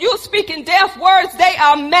 And if you're speaking death words, they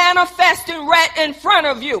are manifesting right in front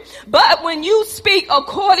of you. But when you speak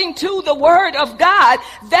according to the word of God,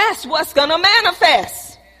 that's what's going to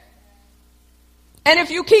manifest. And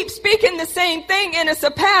if you keep speaking the same thing and it's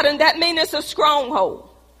a pattern, that means it's a stronghold.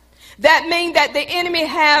 That means that the enemy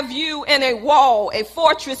have you in a wall, a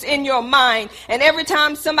fortress in your mind. And every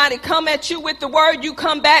time somebody come at you with the word, you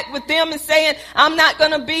come back with them and saying, I'm not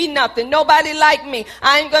going to be nothing. Nobody like me.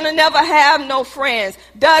 I ain't going to never have no friends.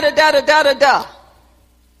 Da, da, da, da, da, da, da.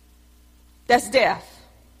 That's death.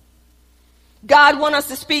 God wants us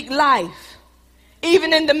to speak life.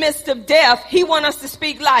 Even in the midst of death, he wants us to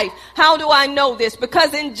speak life. How do I know this?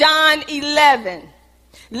 Because in John 11,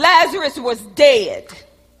 Lazarus was dead.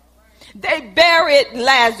 They buried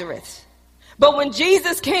Lazarus. But when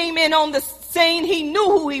Jesus came in on the scene, he knew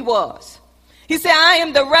who he was. He said, I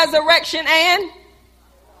am the resurrection and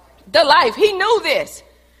the life. He knew this.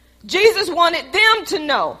 Jesus wanted them to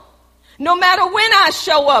know, no matter when I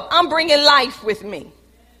show up, I'm bringing life with me.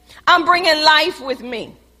 I'm bringing life with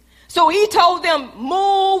me. So he told them,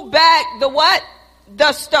 move back the what?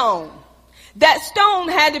 The stone. That stone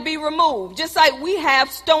had to be removed, just like we have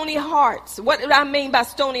stony hearts. What did I mean by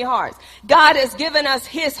stony hearts? God has given us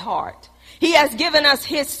his heart. He has given us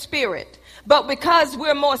his spirit. But because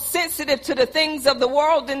we're more sensitive to the things of the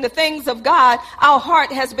world than the things of God, our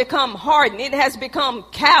heart has become hardened. It has become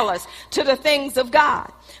callous to the things of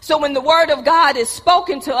God. So when the word of God is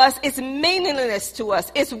spoken to us, it's meaningless to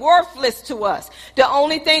us. It's worthless to us. The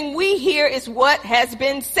only thing we hear is what has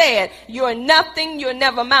been said. You're nothing. You'll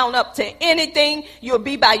never mount up to anything. You'll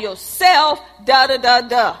be by yourself. Da, da, da,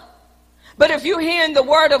 da. But if you're hearing the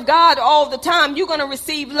word of God all the time, you're going to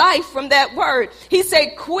receive life from that word. He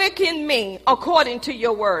said, quicken me according to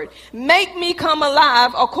your word. Make me come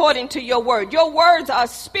alive according to your word. Your words are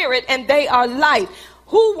spirit and they are life.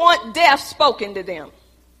 Who want death spoken to them?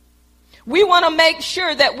 We want to make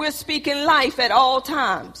sure that we're speaking life at all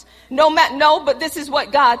times. But this is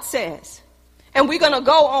what God says. And we're going to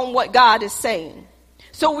go on what God is saying.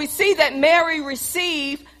 So we see that Mary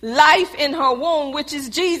received life in her womb, which is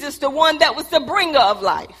Jesus, the one that was the bringer of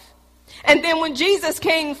life. And then when Jesus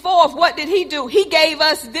came forth, what did he do? He gave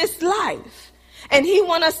us this life. And he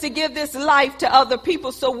wants us to give this life to other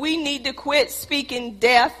people. So we need to quit speaking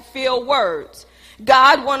death-filled words.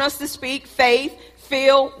 God wants us to speak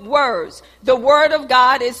faith-filled words. The word of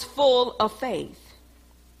God is full of faith.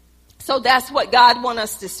 So that's what God wants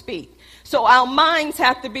us to speak. So our minds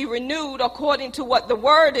have to be renewed according to what the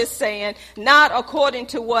word is saying, not according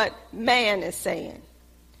to what man is saying.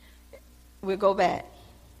 We'll go back.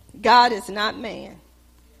 God is not man,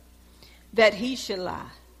 that he should lie.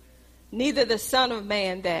 Neither the Son of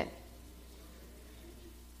Man that.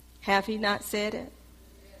 Have he not said it?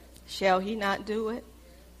 Shall he not do it?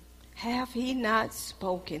 Have he not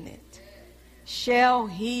spoken it? Shall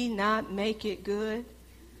he not make it good?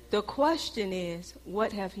 The question is,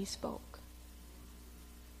 what have he spoke?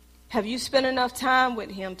 Have you spent enough time with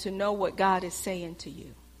him to know what God is saying to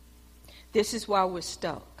you? This is why we're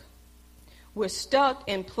stuck. We're stuck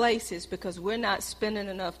in places because we're not spending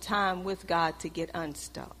enough time with God to get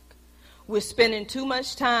unstuck. We're spending too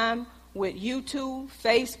much time with YouTube,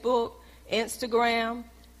 Facebook, Instagram,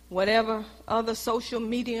 whatever other social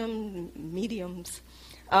mediums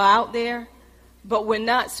are out there. But we're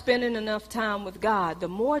not spending enough time with God. The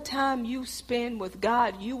more time you spend with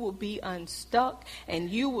God, you will be unstuck and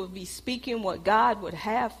you will be speaking what God would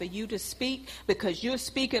have for you to speak, because you're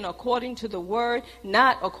speaking according to the word,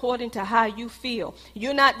 not according to how you feel.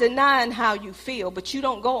 You're not denying how you feel, but you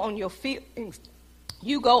don't go on your feelings.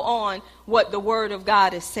 You go on what the word of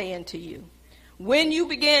God is saying to you. When you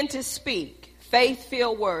begin to speak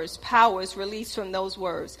faith-filled words, power is released from those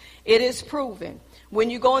words. It is proven. When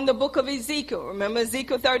you go in the book of Ezekiel, remember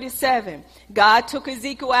Ezekiel 37, God took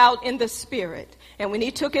Ezekiel out in the spirit. And when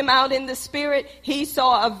he took him out in the spirit, he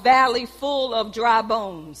saw a valley full of dry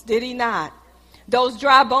bones. Did he not? Those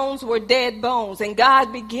dry bones were dead bones. And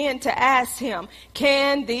God began to ask him,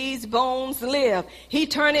 can these bones live? He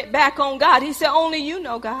turned it back on God. He said, only you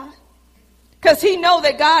know, God. Because he know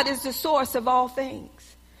that God is the source of all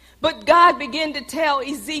things. But God began to tell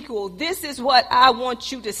Ezekiel, this is what I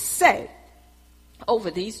want you to say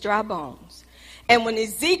over these dry bones. And when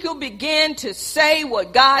Ezekiel began to say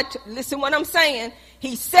what God, listen what I'm saying,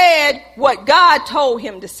 he said what God told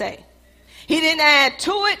him to say. He didn't add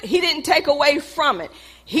to it. He didn't take away from it.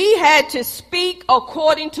 He had to speak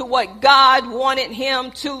according to what God wanted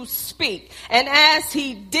him to speak. And as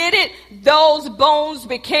he did it, those bones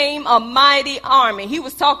became a mighty army. He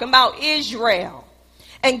was talking about Israel.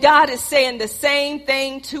 And God is saying the same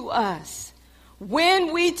thing to us.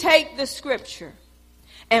 When we take the scripture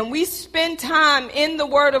and we spend time in the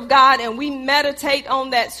word of God and we meditate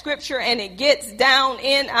on that scripture and it gets down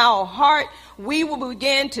in our heart, we will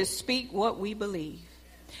begin to speak what we believe.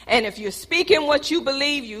 And if you're speaking what you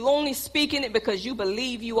believe, you're only speaking it because you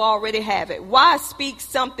believe you already have it. Why speak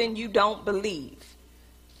something you don't believe?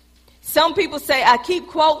 Some people say, I keep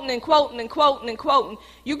quoting and quoting and quoting and quoting.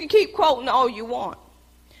 You can keep quoting all you want.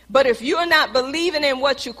 But if you're not believing in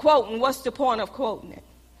what you're quoting, what's the point of quoting it?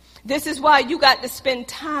 This is why you got to spend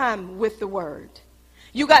time with the word.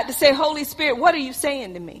 You got to say, Holy Spirit, what are you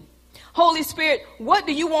saying to me? Holy Spirit, what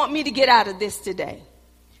do you want me to get out of this today?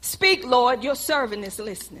 Speak, Lord, your servant is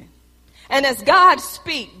listening. And as God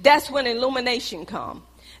speaks, that's when illumination comes.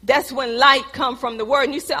 That's when light comes from the word.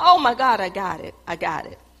 And you say, oh my God, I got it. I got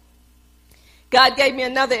it. God gave me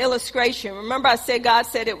another illustration. Remember I said God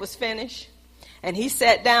said it was finished? And he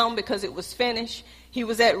sat down because it was finished. He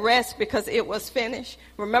was at rest because it was finished.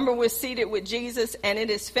 Remember, we're seated with Jesus and it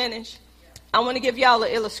is finished. I want to give y'all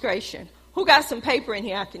an illustration. Who got some paper in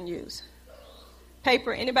here I can use?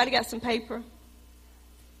 Paper. Anybody got some paper?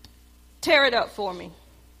 Tear it up for me.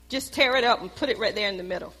 Just tear it up and put it right there in the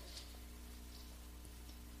middle.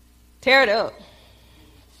 Tear it up.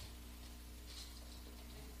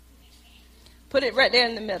 Put it right there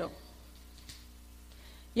in the middle.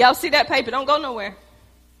 Y'all see that paper? Don't go nowhere.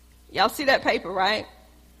 Y'all see that paper, right?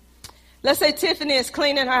 Let's say Tiffany is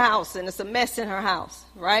cleaning her house and it's a mess in her house,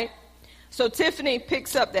 right? So Tiffany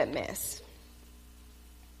picks up that mess.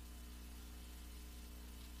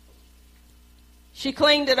 She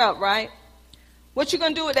cleaned it up, right? What you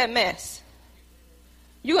going to do with that mess?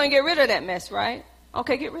 You're going to get rid of that mess, right?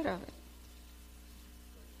 Okay, get rid of it.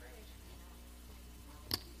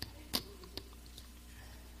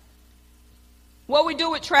 What we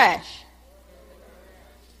do with trash?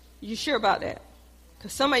 You sure about that?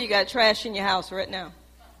 Because some of you got trash in your house right now.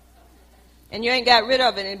 And you ain't got rid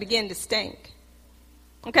of it and it began to stink.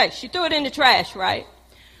 Okay, she threw it in the trash, right?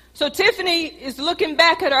 So Tiffany is looking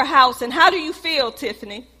back at her house, and how do you feel,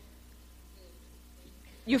 Tiffany?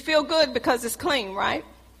 You feel good because it's clean, right?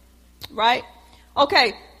 Right?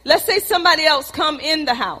 Okay, let's say somebody else come in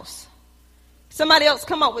the house. Somebody else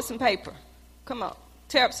come up with some paper. Come up,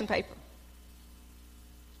 tear up some paper.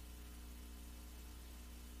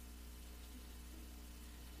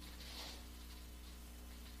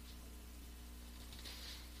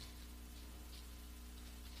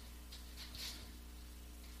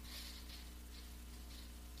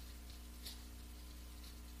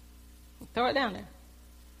 Throw it down there.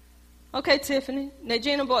 Okay, Tiffany.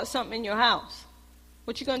 Najina bought something in your house.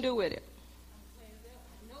 What you going to do with it?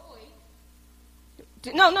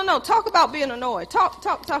 No. Talk about being annoyed. Talk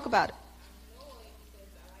about it.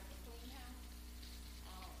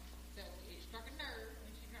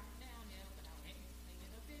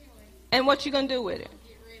 And what you going to do with it?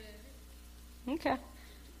 Okay.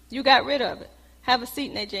 You got rid of it. Have a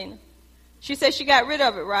seat, Najina. She said she got rid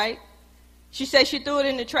of it, right? She said she threw it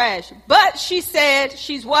in the trash. But she said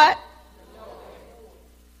she's what?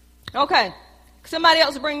 Okay. Somebody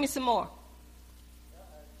else bring me some more.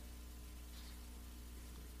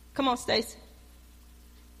 Come on, Stacy.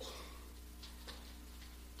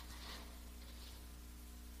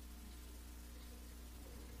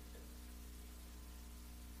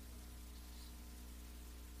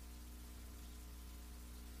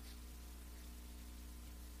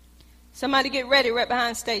 Somebody get ready right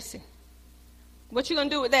behind Stacy. What you going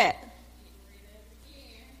to do with that?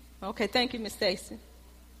 Okay, thank you, Miss Stacy.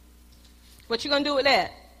 What you going to do with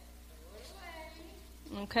that?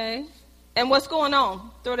 Okay. And what's going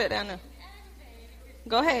on? Throw that down there.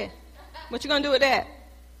 Go ahead. What you going to do with that?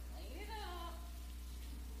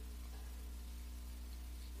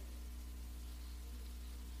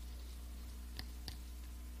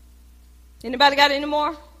 Anybody got any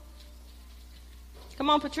more? Come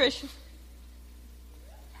on, Patricia.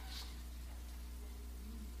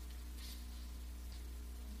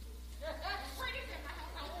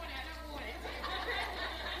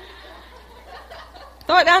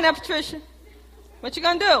 Throw it down there, Patricia. What you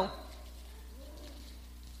gonna do?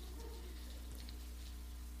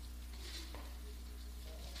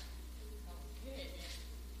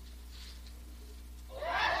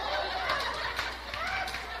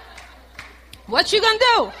 What you gonna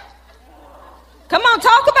do? Come on,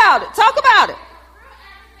 talk about it. Talk about it.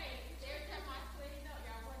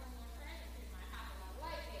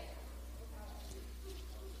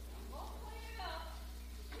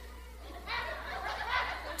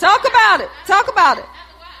 Talk about it. Talk about it.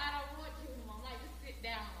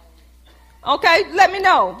 Okay, let me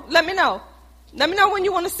know. Let me know. Let me know when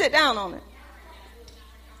you want to sit down on it.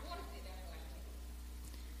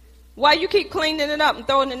 Why you keep cleaning it up and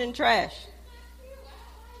throwing it in the trash?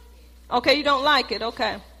 Okay, you don't like it.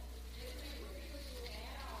 Okay.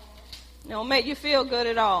 It don't make you feel good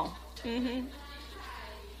at all. Mm-hmm.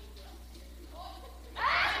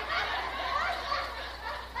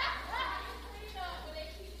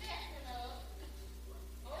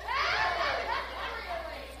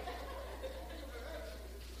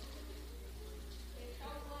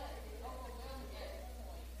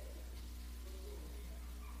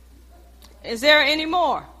 Is there any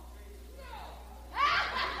more?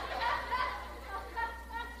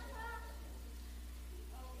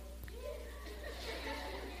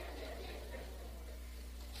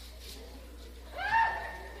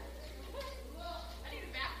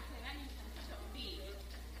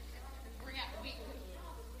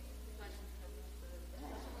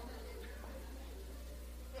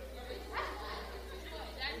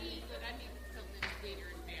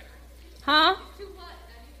 Huh?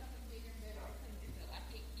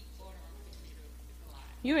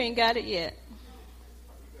 You ain't got it yet.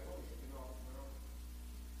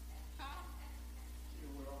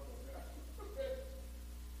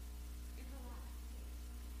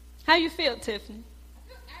 How you feel, Tiffany?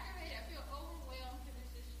 I feel overwhelmed because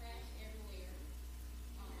there's just trash everywhere.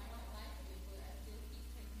 I don't like it, but I still keep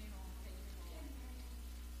taking it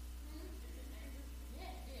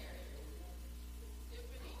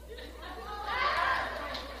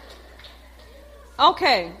on.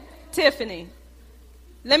 Okay, Tiffany,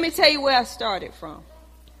 let me tell you where I started from.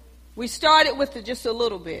 We started with just a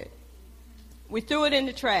little bit. We threw it in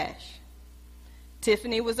the trash.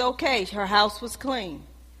 Tiffany was okay. Her house was clean.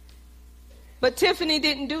 But Tiffany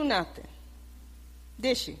didn't do nothing,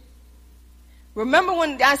 did she? Remember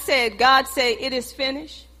when I said, God said, it is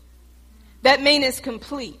finished? That means it's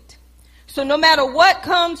complete. So no matter what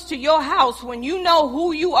comes to your house, when you know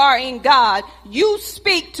who you are in God, you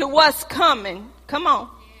speak to what's coming. Come on.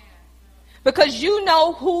 Because you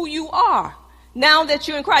know who you are. Now that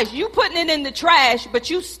you're in Christ, you putting it in the trash,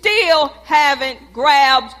 but you still haven't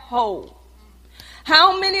grabbed hold.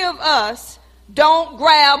 How many of us don't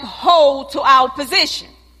grab hold to our position?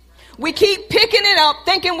 We keep picking it up,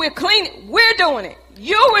 thinking we're clean. We're doing it.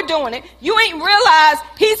 You were doing it. You ain't realized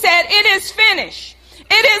he said it is finished.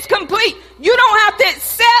 It is complete. You don't have to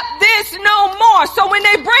accept this no more. So when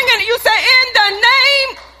they bring it, you say, in the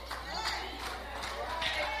name.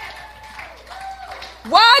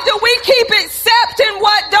 Why do we keep accepting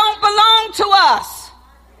what don't belong to us?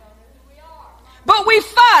 But we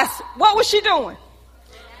fuss. What was she doing?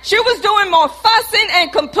 She was doing more fussing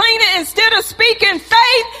and complaining instead of speaking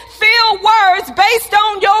faith-filled words based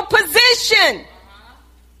on your position.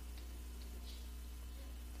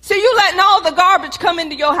 So you letting all the garbage come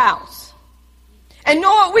into your house. And know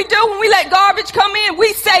what we do when we let garbage come in?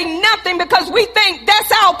 We say nothing because we think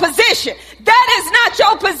that's our position. That is not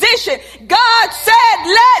your position. God said,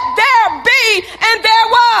 let there be, and there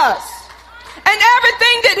was. And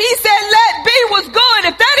everything that he said let be was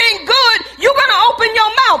good. If that ain't good, you're going to open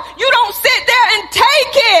your mouth. You don't sit there and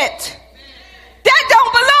take it. That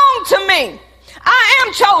don't belong to me. I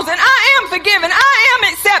am chosen. I am forgiven. I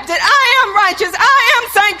am accepted. I am righteous. I am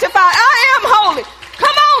sanctified. I am holy.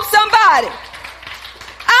 Come on, somebody.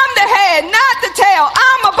 I'm the head, not the tail.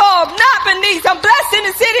 I'm above, not beneath. I'm blessed in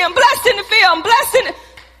the city. I'm blessed in the field. I'm blessed in the...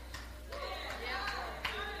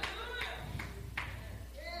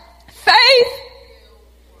 Faith.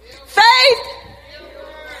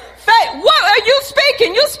 What are you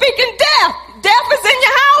speaking? You're speaking death. Death is in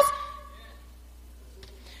your house.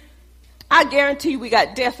 I guarantee we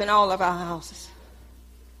got death in all of our houses.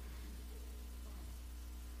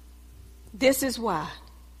 This is why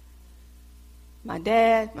my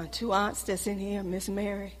dad, my two aunts that's in here, Miss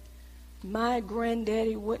Mary, my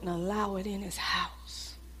granddaddy wouldn't allow it in his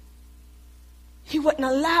house. He wouldn't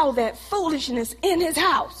allow that foolishness in his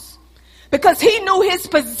house because he knew his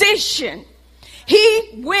position.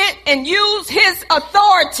 He went and used his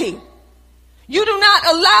authority. You do not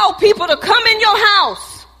allow people to come in your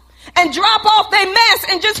house and drop off their mess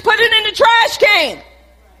and just put it in the trash can.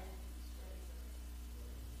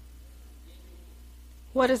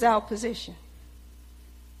 What is our position?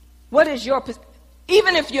 What is your position?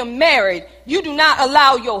 Even if you're married, you do not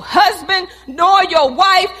allow your husband nor your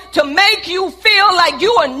wife to make you feel like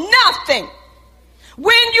you are nothing.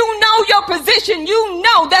 When you know your position, you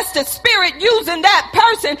know that's the Spirit using that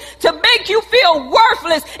person to make you feel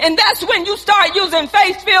worthless. And that's when you start using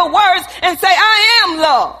faith-filled words and say, I am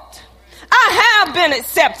loved. I have been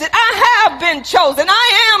accepted. I have been chosen.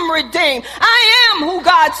 I am redeemed. I am who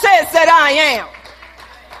God says that I am.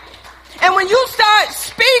 And when you start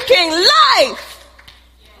speaking life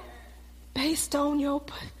based on your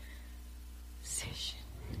position,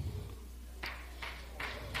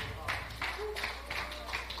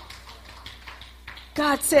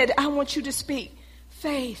 God said, I want you to speak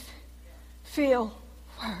faith-filled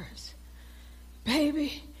words.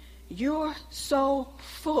 Baby, you're so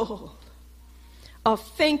full of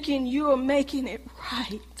thinking you're making it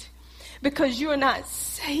right because you're not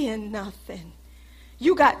saying nothing.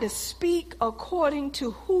 You got to speak according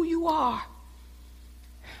to who you are.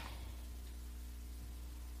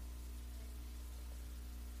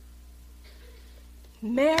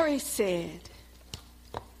 Mary said,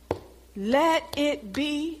 let it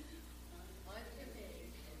be.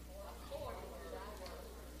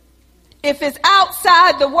 If it's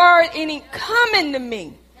outside the word, it ain't coming to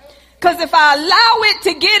me. Because if I allow it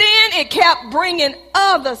to get in, it kept bringing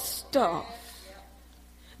other stuff.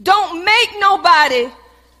 Don't make nobody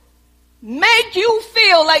make you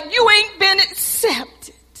feel like you ain't been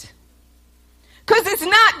accepted. Because it's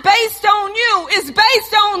not based on you. It's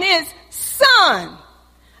based on his son.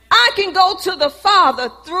 I can go to the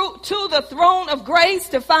Father to the throne of grace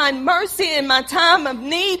to find mercy in my time of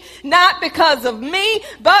need, not because of me,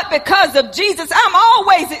 but because of Jesus. I'm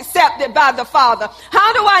always accepted by the Father.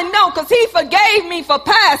 How do I know? Because he forgave me for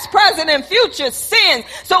past, present, and future sins.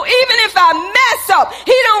 So even if I mess up,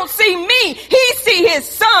 he don't see me. He see his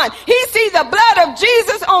son. He see the blood of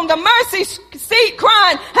Jesus on the mercy seat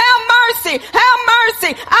crying, have mercy, have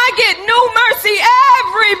mercy. I get new mercy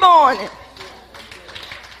every morning.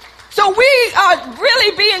 So we are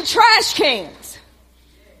really being trash cans.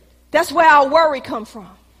 That's where our worry come from.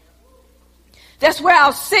 That's where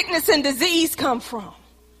our sickness and disease come from.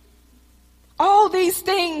 All these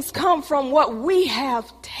things come from what we have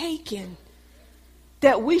taken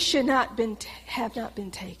that we should have not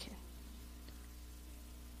been taken.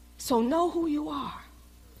 So know who you are.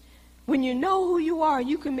 When you know who you are,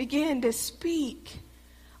 you can begin to speak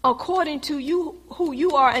according to you, who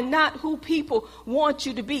you are, and not who people want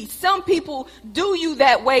you to be. Some people do you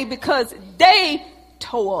that way because they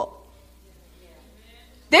toe up.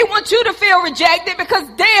 They want you to feel rejected because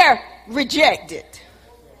they're rejected.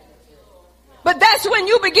 But that's when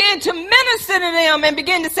you begin to minister to them and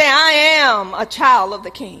begin to say, I am a child of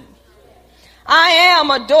the King. I am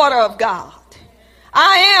a daughter of God.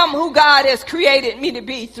 I am who God has created me to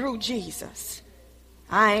be through Jesus.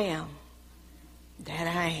 I am that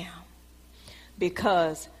I am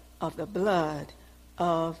because of the blood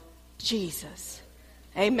of Jesus.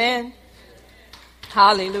 Amen.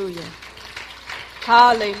 Hallelujah.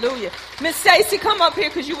 Hallelujah. Miss Stacy, come up here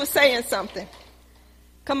because you were saying something.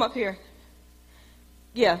 Come up here.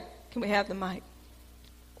 Yeah, can we have the mic?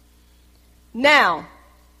 Now,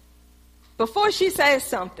 before she says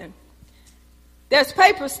something, there's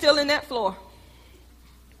paper still in that floor.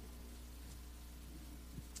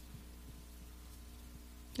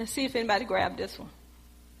 Let's see if anybody grabbed this one.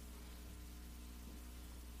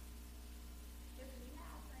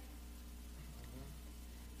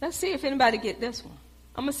 Let's see if anybody get this one.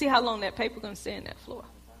 I'm going to see how long that paper going to stay in that floor.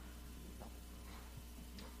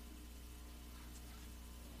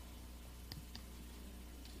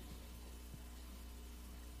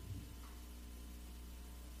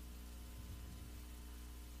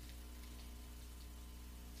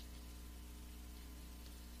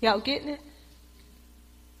 Y'all getting it?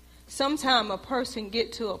 Sometime a person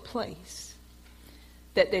get to a place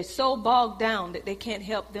that they're so bogged down that they can't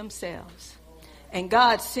help themselves. And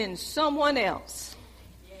God sends someone else,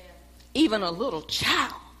 even a little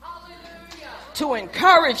child, to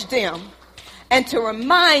encourage them and to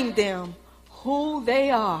remind them who they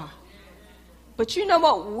are. But you know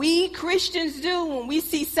what we Christians do when we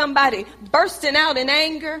see somebody bursting out in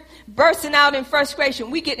anger, bursting out in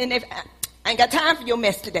frustration? We get in there, I ain't got time for your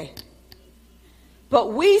mess today.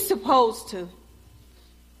 But we supposed to,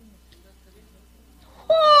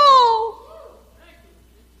 whoa.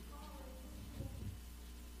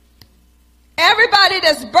 Everybody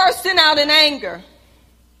that's bursting out in anger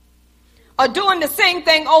or doing the same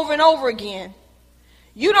thing over and over again,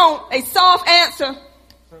 you don't, a soft answer,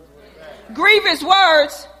 grievous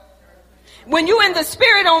words, when you in the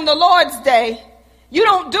spirit on the Lord's day, you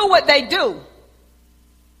don't do what they do.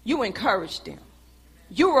 You encourage them.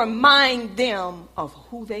 You remind them of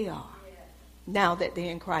who they are now that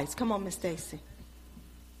they're in Christ. Come on, Miss Stacy.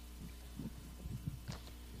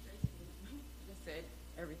 You said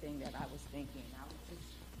everything that I was thinking. I was just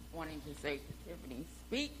wanting to say to Tiffany,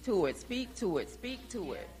 speak to it, speak to it, speak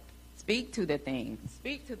to it. Speak to the thing.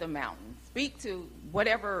 Speak to the mountain. Speak to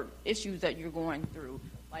whatever issues that you're going through.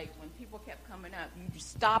 Like when people kept coming up, you just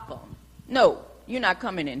stop them. No, you're not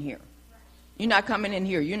coming in here. You're not coming in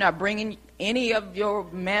here. You're not bringing any of your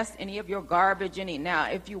mess, any of your garbage. Now,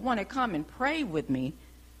 if you want to come and pray with me,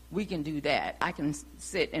 we can do that. I can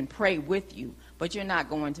sit and pray with you. But you're not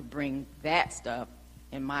going to bring that stuff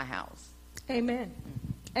in my house. Amen.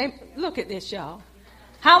 And look at this, y'all.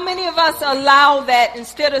 How many of us allow that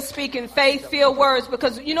instead of speaking faith-filled words?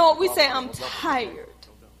 Because you know what we say? I'm tired.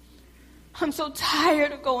 I'm so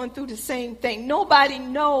tired of going through the same thing. Nobody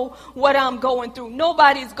know what I'm going through.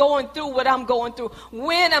 Nobody's going through what I'm going through.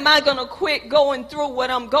 When am I going to quit going through what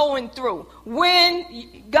I'm going through?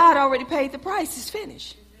 When God already paid the price. It's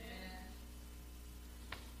finished.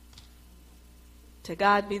 To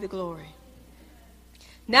God be the glory.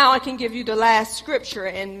 Now I can give you the last scripture,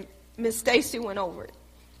 and Miss Stacy went over it.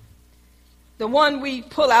 The one we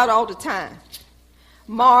pull out all the time.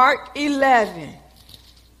 Mark 11.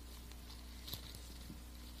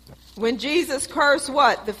 When Jesus cursed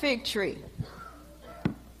what? The fig tree.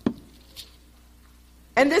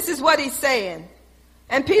 And this is what he's saying.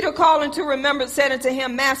 And Peter, calling to remembrance, said unto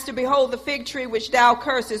him, Master, behold, the fig tree which thou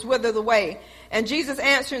cursest withered away. And Jesus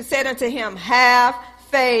answering said unto him, Have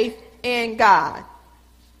faith in God.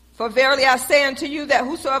 For verily I say unto you that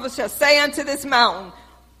whosoever shall say unto this mountain,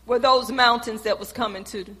 were those mountains that was coming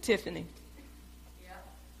to Tiffany,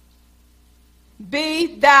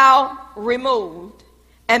 be thou removed,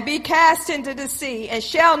 and be cast into the sea, and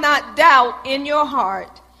shall not doubt in your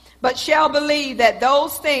heart, but shall believe that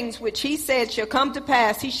those things which he said shall come to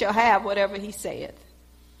pass, he shall have whatever he saith.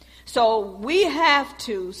 So we have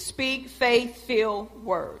to speak faith-filled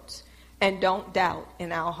words and don't doubt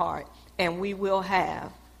in our heart, and we will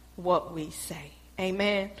have what we say.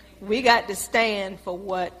 Amen. We got to stand for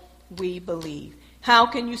what we believe. How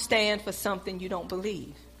can you stand for something you don't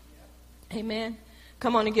believe? Amen.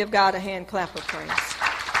 Come on and give God a hand clap of praise.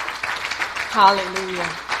 Hallelujah.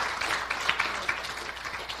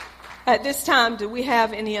 At this time, do we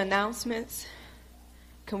have any announcements?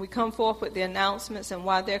 Can we come forth with the announcements? And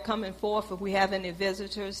while they're coming forth, if we have any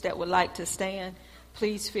visitors that would like to stand,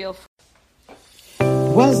 please feel free.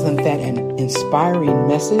 Wasn't that an inspiring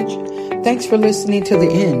message? Thanks for listening to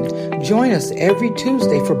the end. Join us every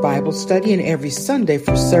Tuesday for Bible study and every Sunday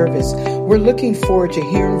for service. We're looking forward to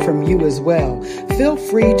hearing from you as well. Feel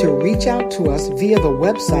free to reach out to us via the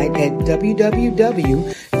website at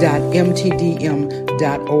www.mtdm.org.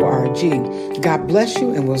 God bless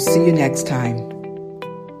you, and we'll see you next time.